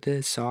heard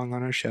this song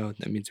on our show,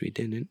 that means we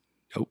didn't.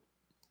 Nope.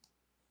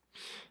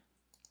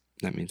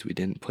 That means we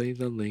didn't play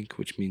the link,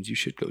 which means you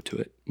should go to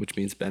it, which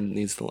means Ben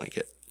needs to link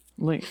it.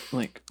 Link.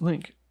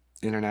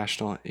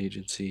 International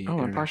Agency. Oh,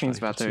 my parking's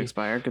about to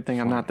expire. Good thing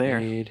I'm not there.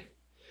 Aid,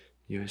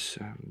 U.S.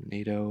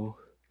 NATO.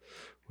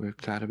 We've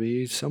got to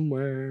be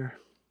somewhere.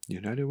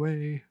 United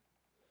Way.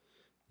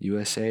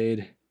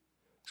 USAID.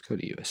 Let's go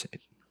to USAID.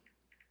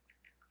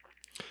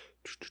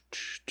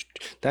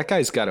 That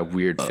guy's got a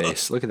weird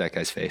face. Look at that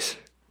guy's face.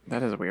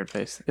 That is a weird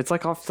face. It's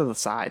like off to the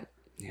side.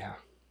 Yeah.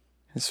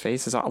 His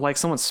face is like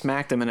someone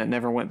smacked him and it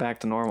never went back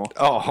to normal.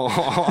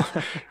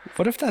 Oh,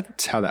 what if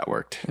that's how that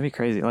worked? That'd be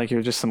crazy. Like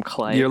you're just some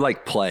clay. You're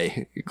like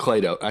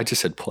Play-Doh. I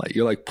just said play.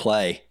 You're like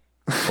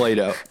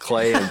Play-Doh.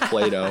 Clay and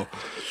Play-Doh.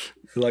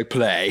 You're like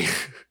play.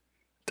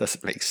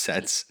 Doesn't make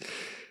sense.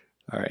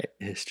 All right.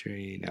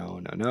 History.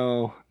 No.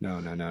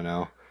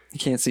 You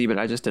can't see, but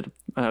I just did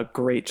a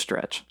great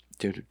stretch.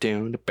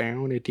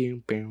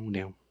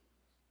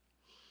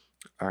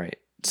 All right.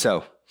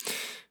 So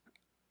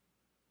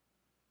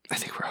I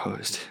think we're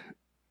hosed.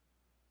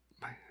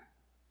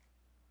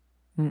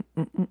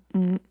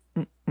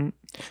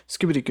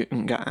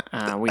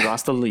 Scooby-Doo. We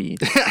lost the lead.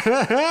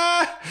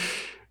 That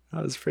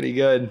was pretty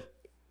good.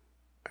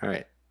 All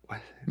right.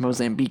 What?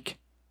 Mozambique.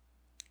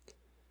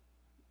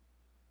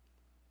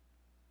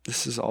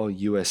 This is all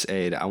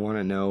USAID. I want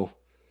to know.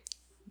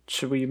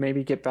 Should we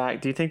maybe get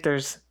back? Do you think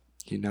there's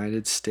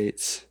United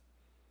States?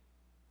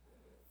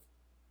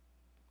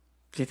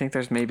 Do you think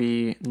there's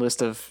maybe a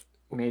list of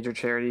major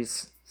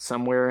charities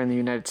somewhere in the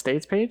United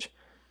States page?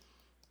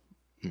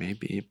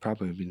 Maybe,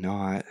 probably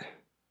not.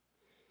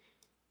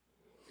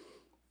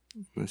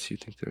 Unless you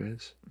think there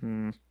is.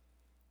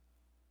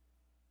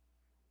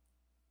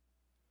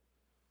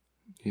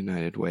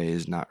 United Way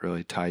is not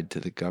really tied to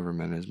the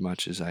government as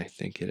much as I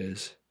think it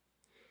is.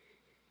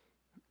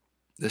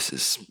 This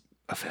is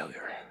a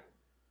failure.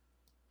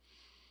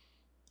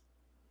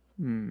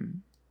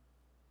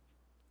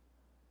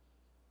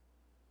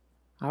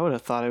 I would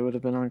have thought it would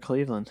have been on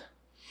Cleveland.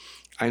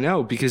 I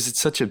know, because it's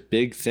such a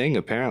big thing,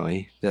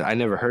 apparently, that I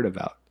never heard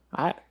about.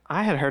 I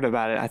had heard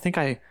about it. I think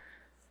I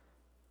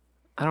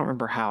don't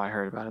remember how I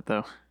heard about it,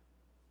 though.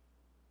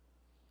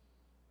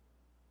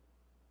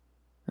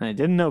 And I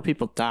didn't know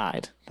people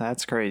died.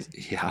 That's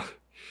crazy. Yeah.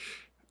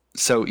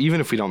 So even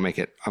if we don't make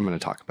it, I'm going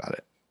to talk about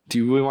it.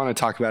 Do we want to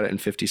talk about it in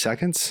 50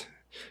 seconds?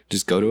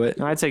 Just go to it?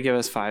 No, I'd say give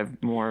us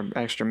 5 more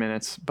extra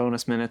minutes,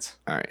 bonus minutes.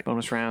 All right.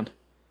 Bonus round.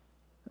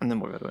 And then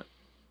we'll go to it.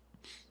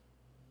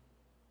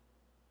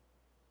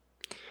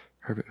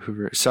 Herbert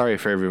Hoover. Sorry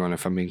for everyone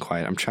if I'm being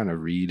quiet. I'm trying to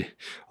read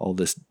all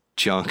this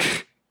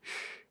junk.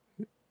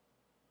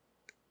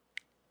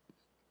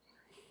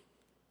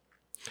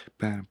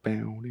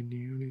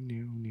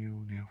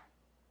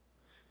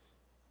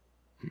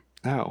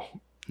 Oh,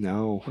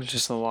 no. There's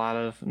just a lot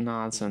of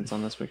nonsense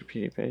on this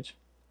Wikipedia page.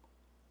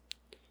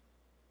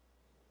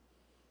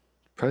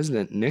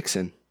 President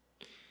Nixon.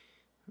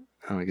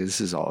 Oh my god, this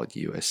is all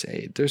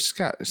USA. There's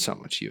got so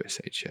much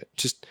USA shit.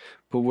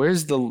 But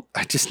where's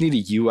I just need a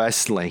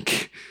US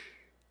link.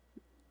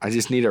 I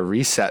just need a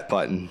reset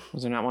button.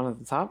 Was there not one at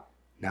the top?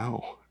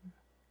 No.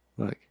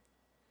 Look.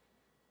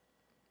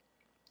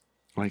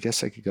 Well, I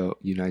guess I could go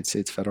United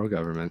States federal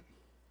government.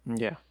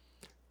 Yeah.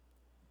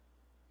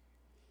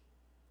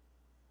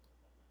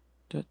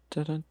 Real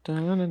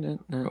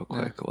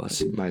quick,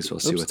 might as well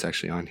see what's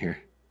actually on here.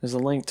 There's a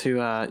link to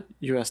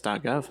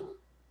us.gov.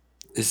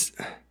 Is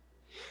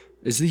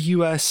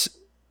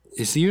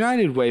the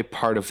United Way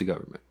part of the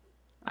government?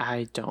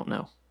 I don't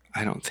know.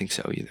 I don't think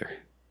so either.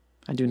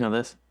 I do know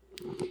this.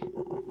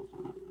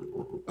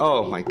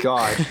 Oh my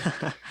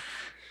god.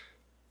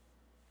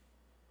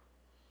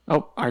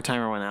 Oh, our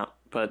timer went out,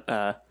 but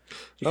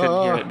you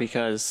couldn't hear it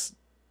because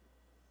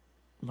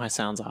my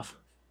sound's off.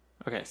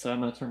 Okay, so I'm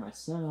going to turn my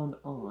sound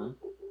on.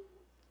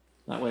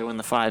 That way when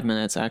the 5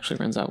 minutes actually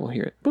runs out, we'll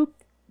hear it. Boop.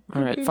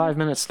 All right, 5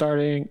 minutes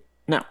starting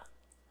now.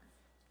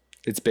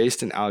 It's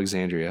based in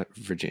Alexandria,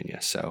 Virginia,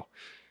 so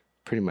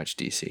pretty much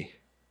DC.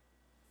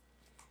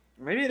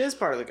 Maybe it is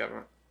part of the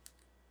government.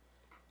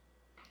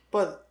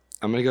 But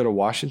I'm going to go to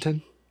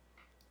Washington.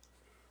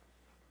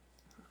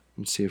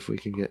 Let's see if we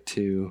can get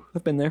to...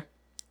 I've been there.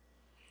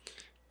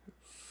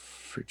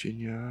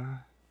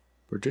 Virginia.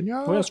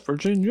 West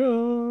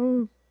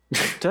Virginia.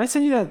 Did I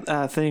send you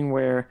that thing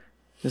where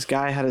this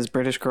guy had his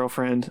British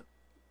girlfriend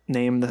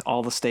name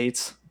all the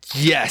states?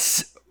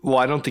 Yes. Well,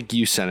 I don't think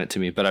you sent it to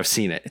me, but I've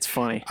seen it. It's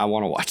funny. I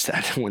want to watch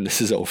that when this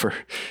is over.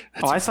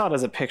 I saw it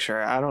as a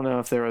picture. I don't know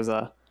if there was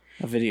a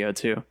video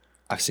too.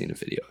 I've seen a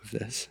video of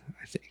this,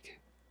 I think.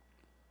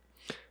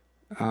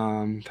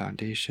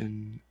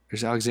 Foundation.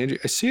 There's Alexandria.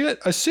 I see it.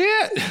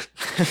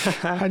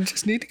 I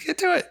just need to get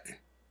to it.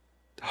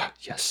 Oh,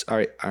 yes. All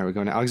right, we're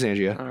going to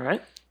Alexandria. All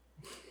right.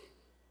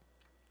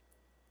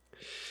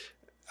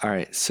 All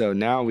right, so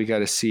now we got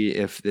to see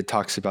if it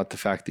talks about the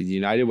fact that the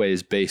United Way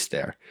is based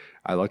there.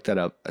 I looked that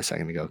up a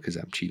second ago because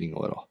I'm cheating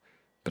a little,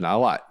 but not a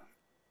lot,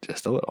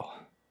 just a little.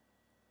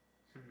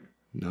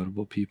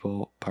 Notable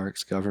people,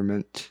 parks,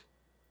 government.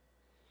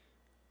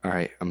 All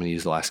right, I'm going to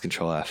use the last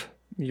Control F.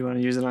 You want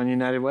to use it on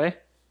United Way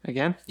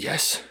again?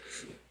 Yes.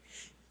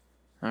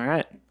 All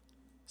right.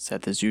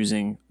 Seth is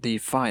using the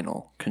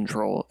final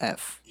Control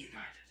F. United.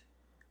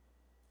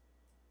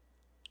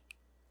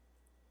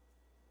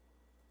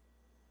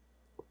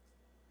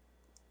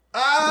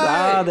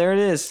 Ah, there it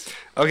is.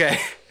 Okay.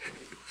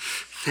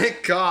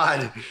 Thank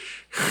God.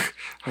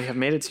 We have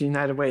made it to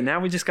United Way. Now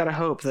we just got to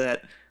hope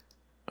that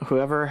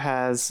whoever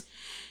has...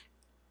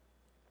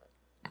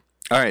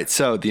 All right,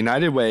 so the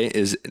United Way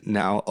is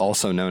now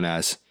also known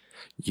as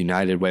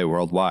United Way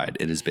Worldwide.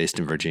 It is based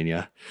in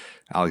Virginia,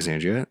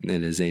 Alexandria.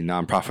 It is a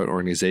nonprofit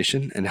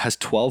organization and it has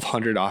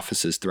 1,200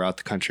 offices throughout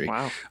the country.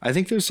 Wow. I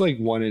think there's like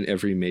one in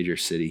every major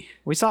city.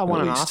 We saw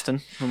one in Austin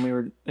when we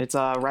were... It's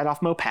right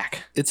off Mopac.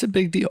 It's a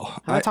big deal.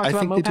 Have I talked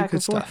about Mopac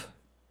before?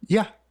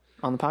 Yeah.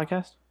 On the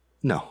podcast?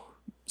 No.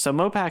 So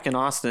Mopac in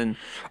Austin...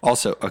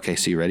 Also, okay,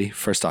 so you ready?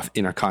 First off,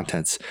 in our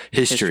contents,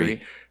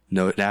 history.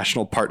 No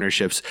national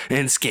partnerships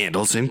and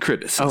scandals and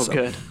criticism. Oh,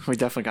 good. We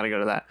definitely got to go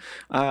to that.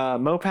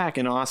 Mopac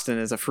in Austin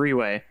is a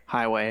freeway,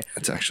 highway.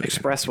 It's actually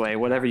expressway,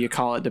 whatever you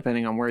call it,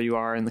 depending on where you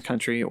are in the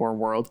country or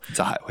world. It's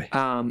a highway.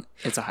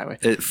 It's a highway.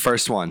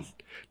 First one,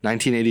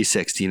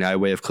 1986. The United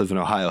Way of Cleveland,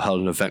 Ohio,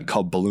 held an event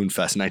called Balloon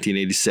Fest.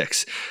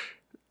 1986.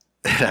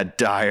 It had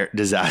dire,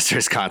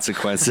 disastrous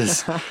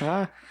consequences.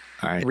 All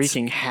right,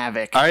 wreaking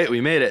havoc. All right,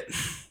 we made it.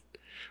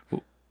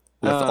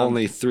 With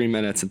only 3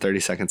 minutes and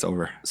 30 seconds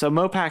over. So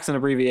MOPAC's an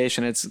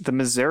abbreviation. It's the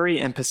Missouri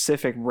and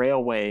Pacific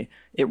Railway.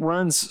 It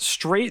runs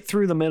straight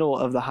through the middle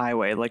of the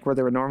highway, like where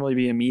there would normally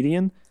be a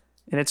median.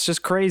 And it's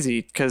just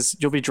crazy because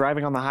you'll be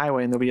driving on the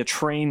highway and there'll be a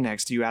train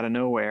next to you out of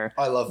nowhere.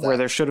 I love that. Where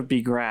there should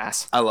be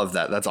grass. I love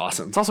that. That's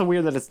awesome. It's also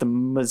weird that it's the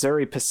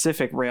Missouri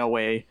Pacific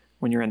Railway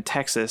when you're in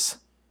Texas.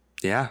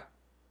 Yeah.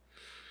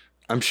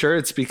 I'm sure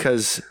it's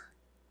because,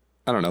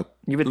 I don't know.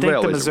 You would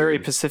think the Missouri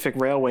Pacific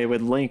Railway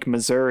would link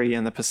Missouri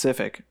and the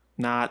Pacific,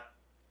 not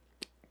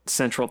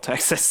Central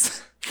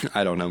Texas.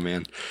 I don't know,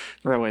 man.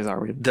 Railways are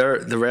weird.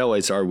 The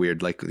railways are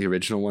weird. Like the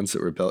original ones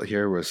that were built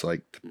here was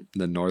like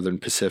the Northern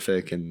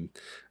Pacific and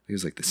it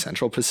was like the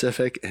Central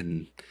Pacific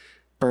and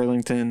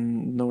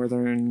Burlington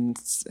Northern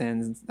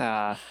and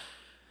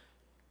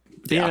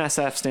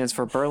BNSF stands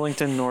for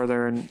Burlington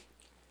Northern.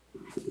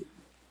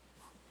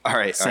 All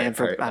right,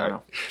 Sanford. All right. I don't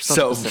know.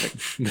 So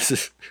specific. This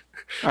is.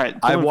 All right.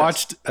 I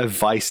watched a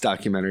Vice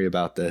documentary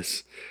about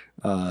this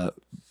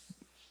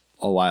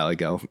a while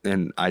ago,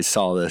 and I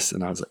saw this,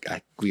 and I was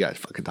like, we got to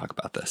fucking talk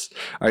about this.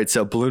 All right,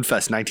 so Balloon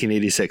Fest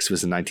 1986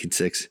 was a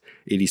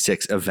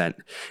 1986 event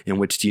in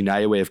which the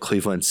United Way of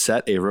Cleveland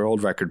set a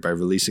world record by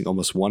releasing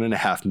almost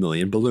 1.5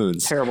 million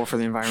balloons. Terrible for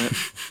the environment.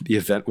 The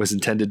event was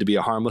intended to be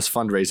a harmless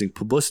fundraising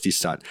publicity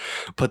stunt,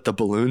 but the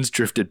balloons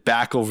drifted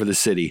back over the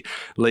city,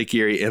 Lake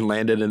Erie, and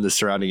landed in the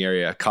surrounding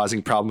area,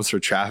 causing problems for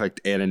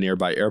traffic and a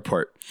nearby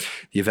airport.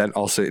 The event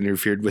also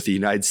interfered with the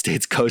United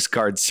States Coast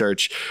Guard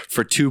search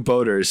for 2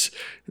 boaters.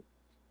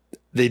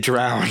 They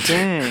drowned.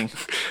 Dang.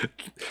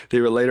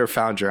 They were later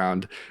found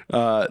drowned.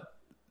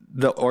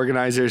 The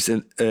organizers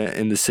in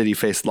the city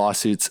faced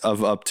lawsuits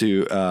of up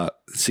to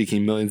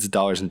seeking millions of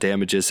dollars in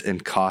damages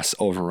and cost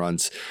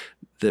overruns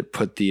that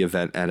put the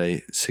event at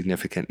a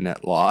significant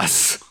net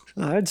loss.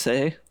 I'd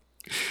say.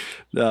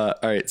 All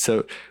right,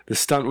 so the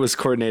stunt was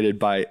coordinated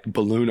by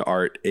Balloon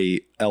Art,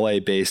 a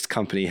LA-based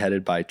company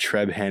headed by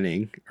Treb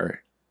Henning,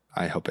 or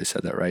I hope I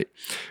said that right,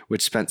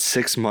 which spent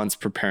 6 months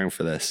preparing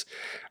for this.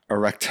 A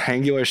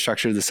rectangular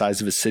structure the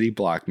size of a city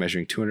block,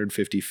 measuring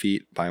 250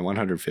 feet by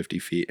 150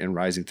 feet and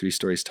rising 3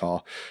 stories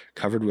tall,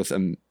 covered with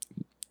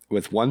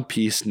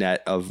one-piece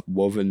net of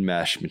woven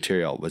mesh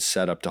material, was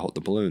set up to hold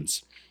the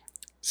balloons.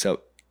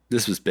 So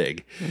this was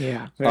big.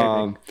 Yeah,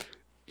 very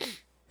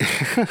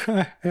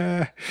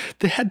big.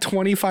 They had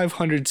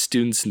 2,500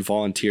 students and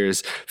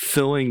volunteers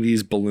filling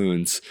these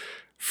balloons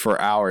for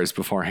hours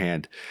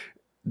beforehand.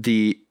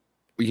 The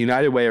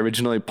United Way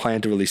originally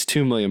planned to release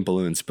 2 million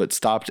balloons, but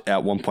stopped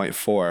at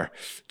 1.4.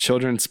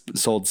 Children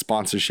sold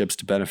sponsorships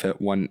to benefit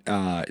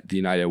the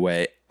United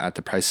Way at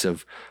the price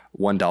of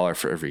 $1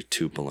 for every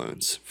 2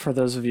 balloons. For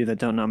those of you that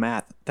don't know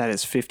math, that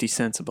is 50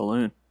 cents a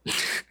balloon.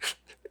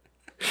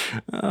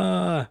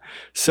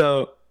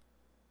 So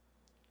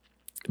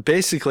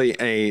basically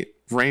a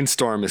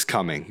rainstorm is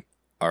coming.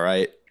 All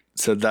right.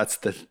 So that's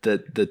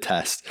the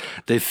test.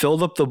 They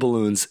filled up the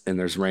balloons and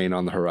there's rain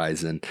on the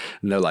horizon.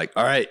 And they're like,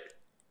 all right,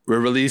 we're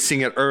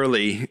releasing it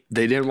early.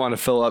 They didn't want to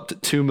fill up to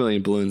 2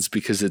 million balloons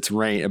because it's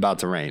about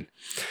to rain.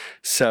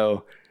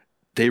 So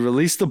they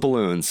released the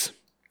balloons.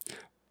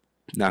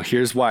 Now,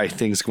 here's why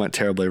things went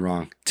terribly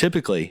wrong.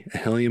 Typically, a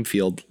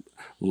helium-filled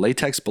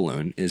latex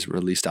balloon is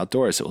released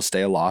outdoors. It will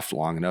stay aloft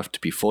long enough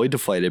to be fully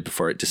deflated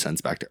before it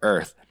descends back to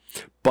Earth.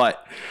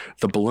 But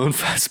the Balloon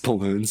Fest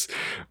balloons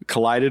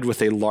collided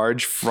with a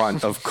large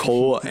front of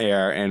cool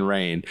air and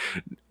rain,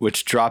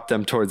 which dropped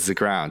them towards the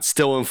ground,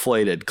 still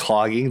inflated,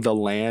 clogging the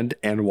land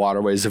and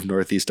waterways of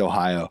Northeast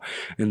Ohio.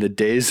 In the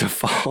days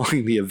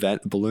following the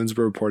event, balloons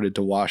were reported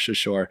to wash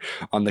ashore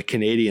on the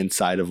Canadian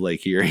side of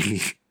Lake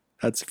Erie.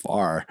 That's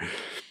far.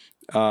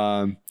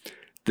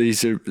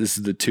 This is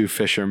the 2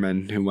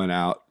 fishermen who went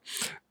out.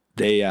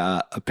 They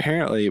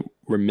apparently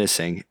were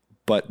missing,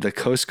 but the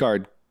Coast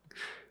Guard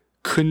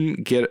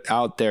couldn't get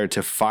out there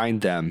to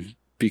find them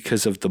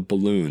because of the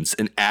balloons.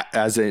 And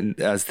as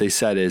they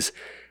said, is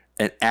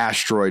an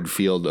asteroid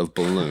field of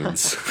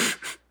balloons.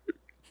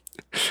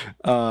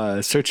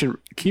 Searching.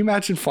 Can you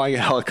imagine flying a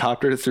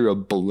helicopter through a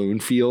balloon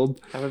field?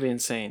 That would be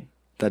insane.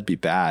 That'd be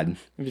bad.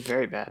 It'd be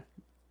very bad.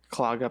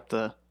 Clog up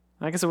the.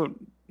 I guess it would.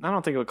 I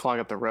don't think it would clog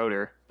up the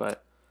rotor,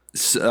 but.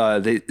 So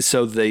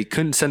they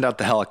couldn't send out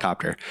the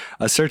helicopter.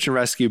 A search and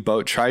rescue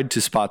boat tried to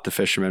spot the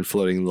fishermen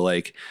floating in the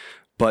lake,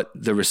 but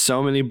there were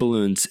so many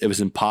balloons, it was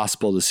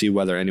impossible to see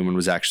whether anyone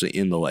was actually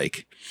in the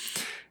lake.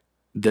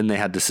 Then they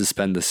had to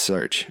suspend the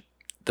search.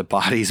 The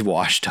bodies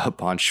washed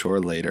up on shore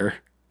later.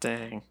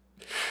 Dang.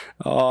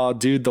 Oh,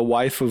 dude, the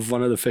wife of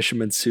one of the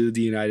fishermen sued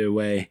the United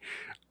Way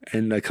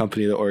and the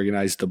company that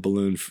organized the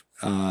balloons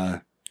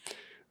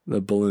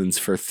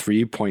for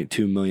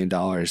 $3.2 million,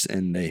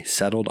 and they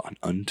settled on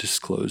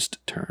undisclosed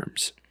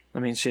terms. I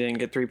mean, she didn't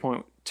get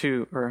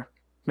 3.2, or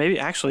maybe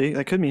actually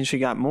that could mean she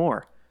got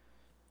more.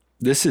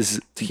 This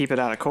is to keep it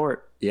out of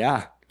court.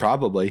 Yeah,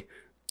 probably.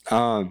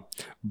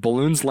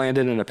 Balloons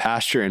landed in a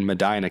pasture in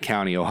Medina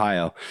County,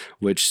 Ohio,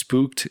 which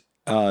spooked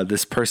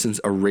this person's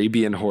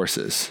Arabian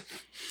horses.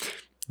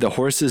 The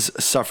horses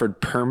suffered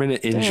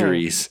permanent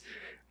injuries,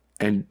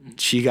 and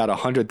she got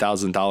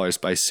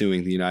 $100,000 by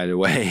suing the United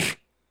Way.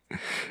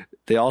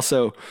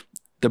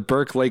 The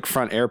Burke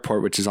Lakefront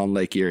Airport, which is on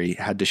Lake Erie,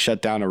 had to shut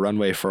down a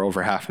runway for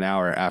over half an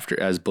hour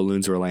as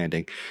balloons were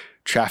landing.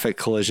 Traffic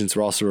collisions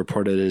were also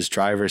reported as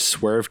drivers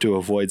swerved to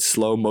avoid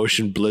slow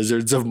motion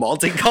blizzards of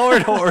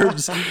multicolored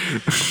orbs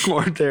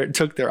or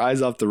took their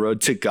eyes off the road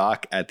to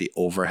gawk at the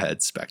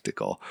overhead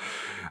spectacle.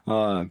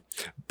 But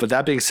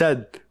that being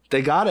said,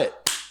 they got it.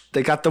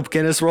 They got the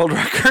Guinness World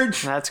Record.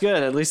 That's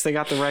good. At least they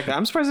got the record.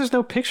 I'm surprised there's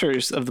no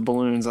pictures of the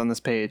balloons on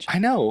this page. I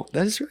know.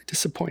 That is really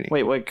disappointing.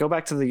 Wait. Go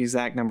back to the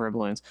exact number of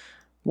balloons.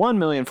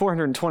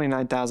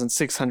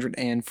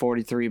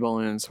 1,429,643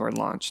 balloons were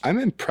launched. I'm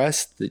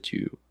impressed that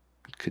you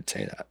could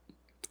say that.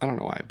 I don't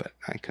know why, but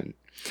I couldn't.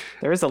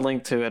 There is a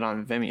link to it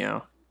on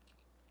Vimeo.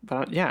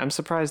 But yeah, I'm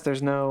surprised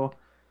there's no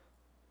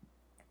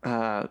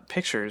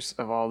pictures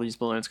of all these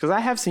balloons, because I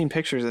have seen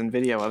pictures and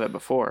video of it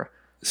before.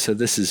 So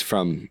this is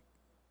from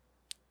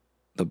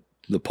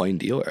the Plain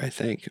Dealer, I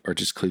think, or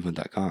just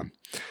Cleveland.com.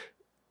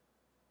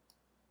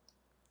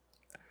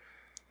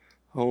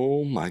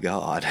 Oh my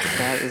God.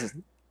 That is.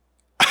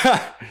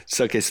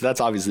 So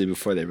that's obviously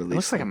before they released. It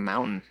looks like a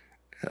mountain.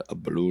 A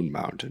balloon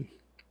mountain.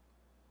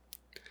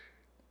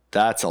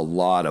 That's a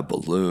lot of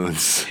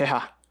balloons.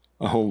 Yeah.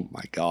 Oh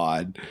my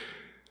God.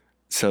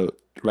 So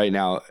right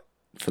now,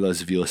 for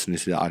those of you listening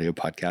to the audio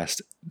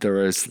podcast,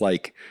 there is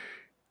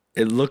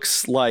it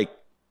looks like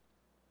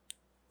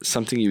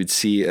something you would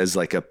see as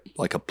like a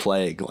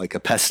plague, like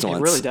a pestilence.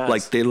 It really does.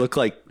 Like they look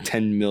like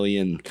 10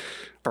 million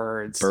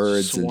birds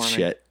and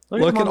shit.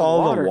 Look at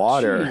all the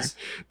water. Jeez.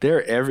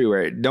 They're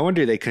everywhere. No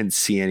wonder they couldn't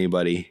see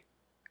anybody.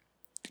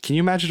 Can you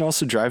imagine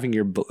also driving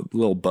your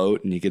little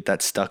boat and you get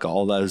that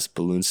all those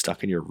balloons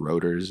stuck in your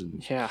rotors?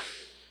 Yeah.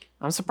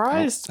 I'm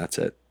surprised. That's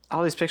it.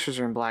 All these pictures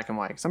are in black and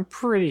white, because I'm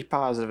pretty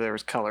positive there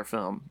was color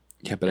film.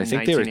 Yeah, but I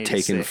think they were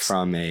taken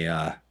from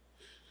the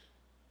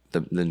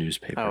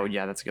newspaper. Oh,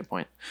 yeah, that's a good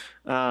point.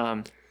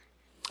 I'll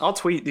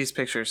tweet these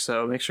pictures,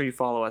 so make sure you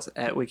follow us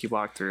at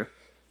WikiWalkthrough.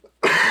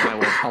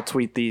 I'll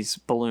tweet these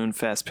Balloon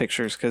Fest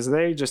pictures, because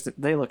they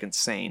look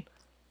insane.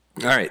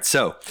 All right,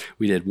 so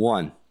we did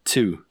 1,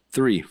 2,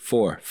 3,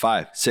 4,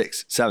 5,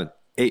 6, 7,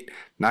 8,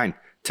 9,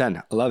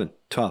 10, 11,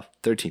 12,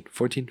 13,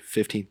 14,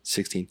 15,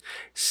 16,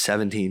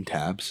 17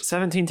 tabs.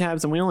 17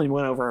 tabs, and we only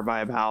went over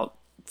by about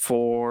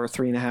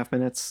 3.5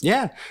 minutes.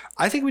 Yeah,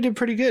 I think we did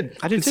pretty good.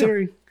 I did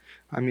too.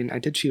 I mean, I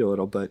did cheat a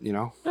little, but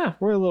Yeah,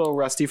 we're a little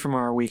rusty from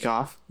our week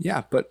off.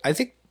 Yeah, but I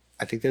think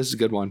this is a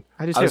good one.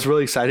 I did too. I was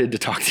really excited to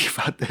talk to you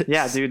about this.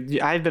 Yeah, dude,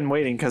 I've been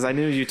waiting, because I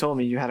knew you told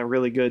me you had a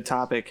really good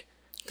topic,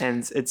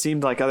 and it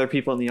seemed like other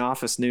people in the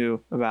office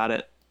knew about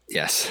it.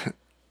 Yes.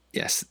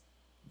 That's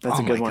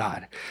a good one. Oh my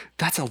God.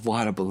 That's a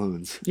lot of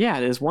balloons. Yeah,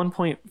 it is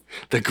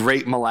The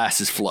Great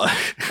Molasses Flood.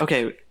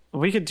 Okay,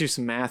 we could do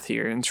some math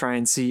here and try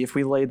and see if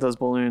we laid those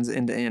balloons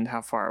end to end,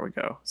 how far it would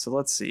go. So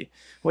let's see.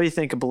 What do you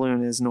think a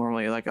balloon is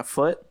normally? Like a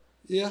foot?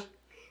 Yeah,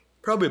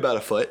 probably about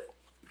a foot.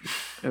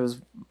 It was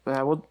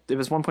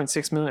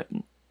 1.6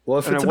 million. Well,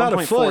 if it's about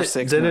a foot,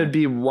 then it'd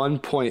be 1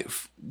 point.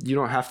 You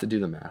don't have to do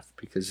the math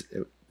because.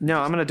 No,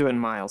 I'm gonna do it in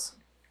miles.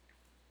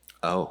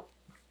 Oh.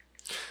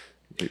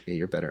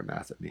 You're better at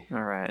math than me.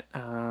 All right.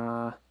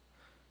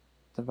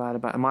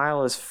 Divided by a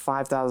mile is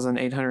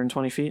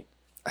 5,820 feet.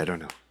 I don't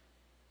know.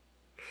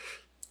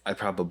 I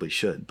probably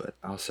should, but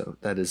also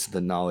that is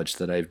the knowledge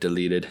that I've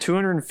deleted.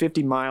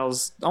 250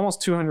 miles,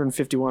 almost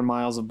 251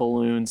 miles of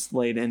balloons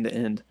laid end to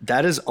end.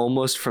 That is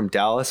almost from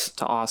Dallas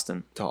to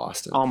Austin.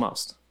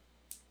 Almost.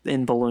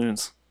 In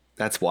balloons.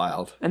 That's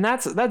wild. And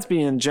that's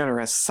being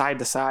generous, side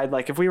to side.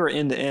 Like if we were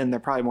end to end, they're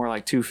probably more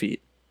like 2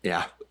 feet.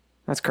 Yeah.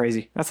 That's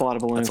crazy. That's a lot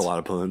of balloons.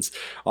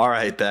 All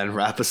right, Ben,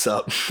 wrap us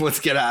up. Let's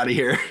get out of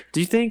here. Do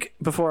you think,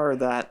 before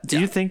that,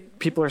 you think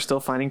people are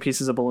still finding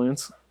pieces of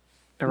balloons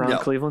around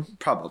Cleveland?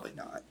 Probably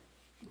not.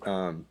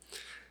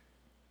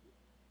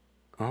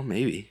 Well,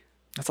 maybe.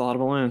 That's a lot of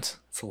balloons.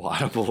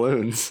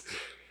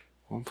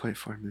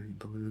 1.4 million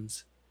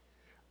balloons.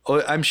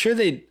 Oh, I'm sure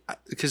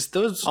because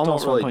those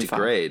almost don't really 1.5.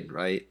 degrade,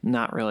 right?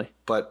 Not really.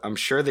 But I'm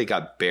sure they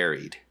got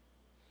buried.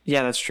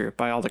 Yeah, that's true.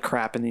 By all the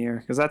crap in the air,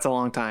 because that's a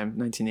long time.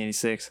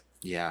 1986.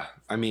 Yeah,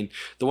 I mean,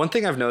 the one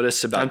thing I've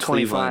noticed about I'm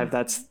 25. Cleveland,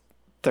 That's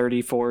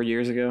 34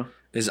 years ago.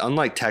 is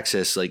unlike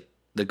Texas, like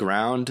the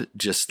ground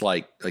just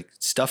like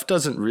stuff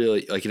doesn't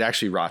really like it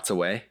actually rots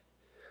away.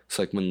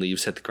 So like when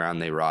leaves hit the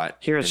ground, they rot.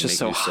 Here it's just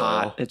so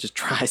hot, it just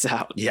dries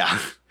out. Yeah.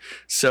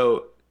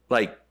 So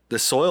like the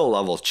soil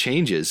level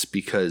changes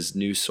because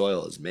new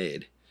soil is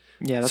made.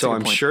 Yeah, that's so a good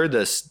I'm point. sure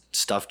this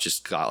stuff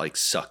just got like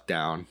sucked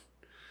down.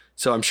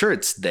 So I'm sure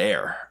it's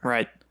there.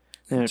 Right.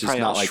 And it's just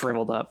probably not all like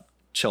shriveled up.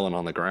 Chilling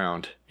on the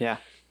ground. Yeah,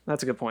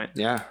 that's a good point.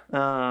 Yeah.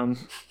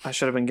 I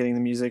should have been getting the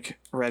music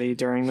ready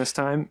during this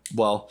time.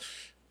 Well,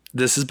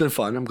 this has been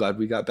fun. I'm glad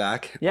we got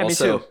back. Yeah,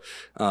 also, me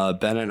too.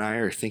 Ben and I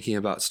are thinking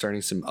about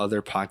starting some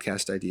other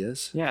podcast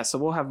ideas. Yeah, so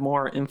we'll have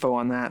more info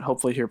on that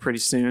hopefully here pretty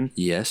soon.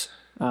 Yes.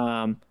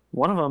 One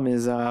of them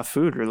is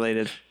food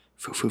related.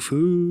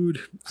 Food.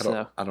 I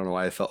don't know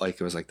why I felt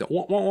like it was like the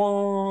wah, wah,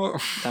 wah.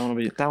 That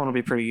one will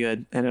be pretty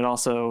good. And it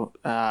also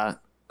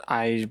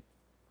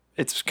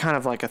it's kind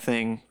of like a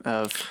thing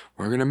of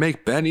we're gonna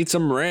make Ben eat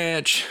some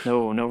ranch.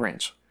 No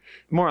ranch.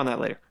 More on that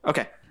later.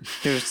 Okay.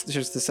 Here's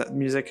the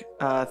music.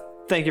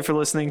 Thank you for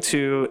listening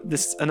to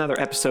another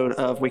episode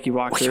of Wiki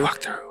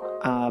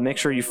Walkthrough. Make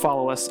sure you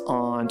follow us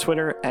on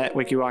Twitter at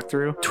Wiki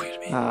Walkthrough. Tweet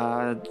me.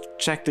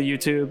 Check the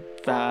YouTube.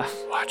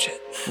 Watch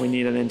it. We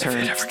need an intern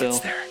if it ever still.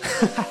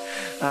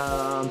 Gets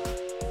there.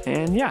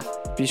 And yeah,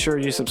 be sure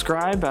you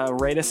subscribe,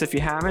 rate us if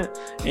you haven't.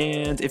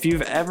 And if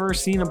you've ever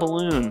seen a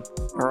balloon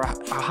or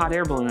a hot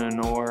air balloon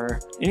or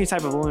any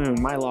type of balloon,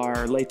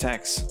 mylar,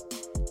 latex,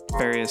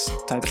 various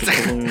types of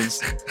balloons,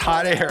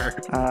 hot air,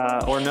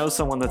 or know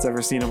someone that's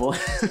ever seen a balloon.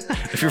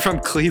 If you're from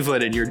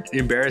Cleveland and you're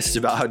embarrassed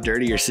about how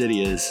dirty your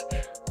city is,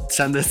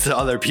 send this to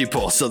other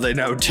people so they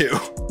know too.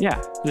 Yeah,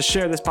 just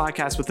share this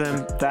podcast with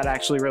them. That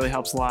actually really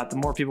helps a lot. The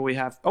more people we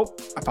have,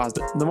 I paused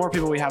it. The more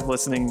people we have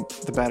listening,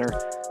 the better.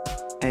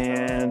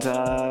 And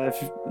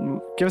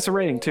give us a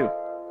rating too.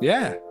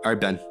 Yeah. All right,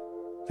 Ben.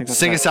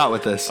 Sing us out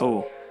with this.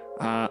 Oh,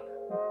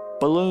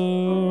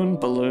 balloon,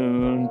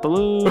 balloon,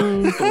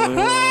 balloon,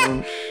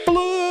 balloon,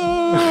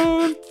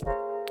 balloon.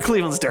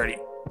 Cleveland's dirty.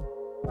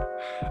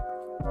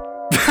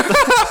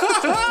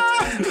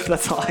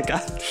 That's all I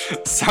got.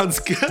 Sounds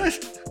good.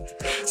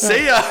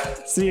 See ya.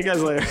 See you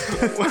guys later.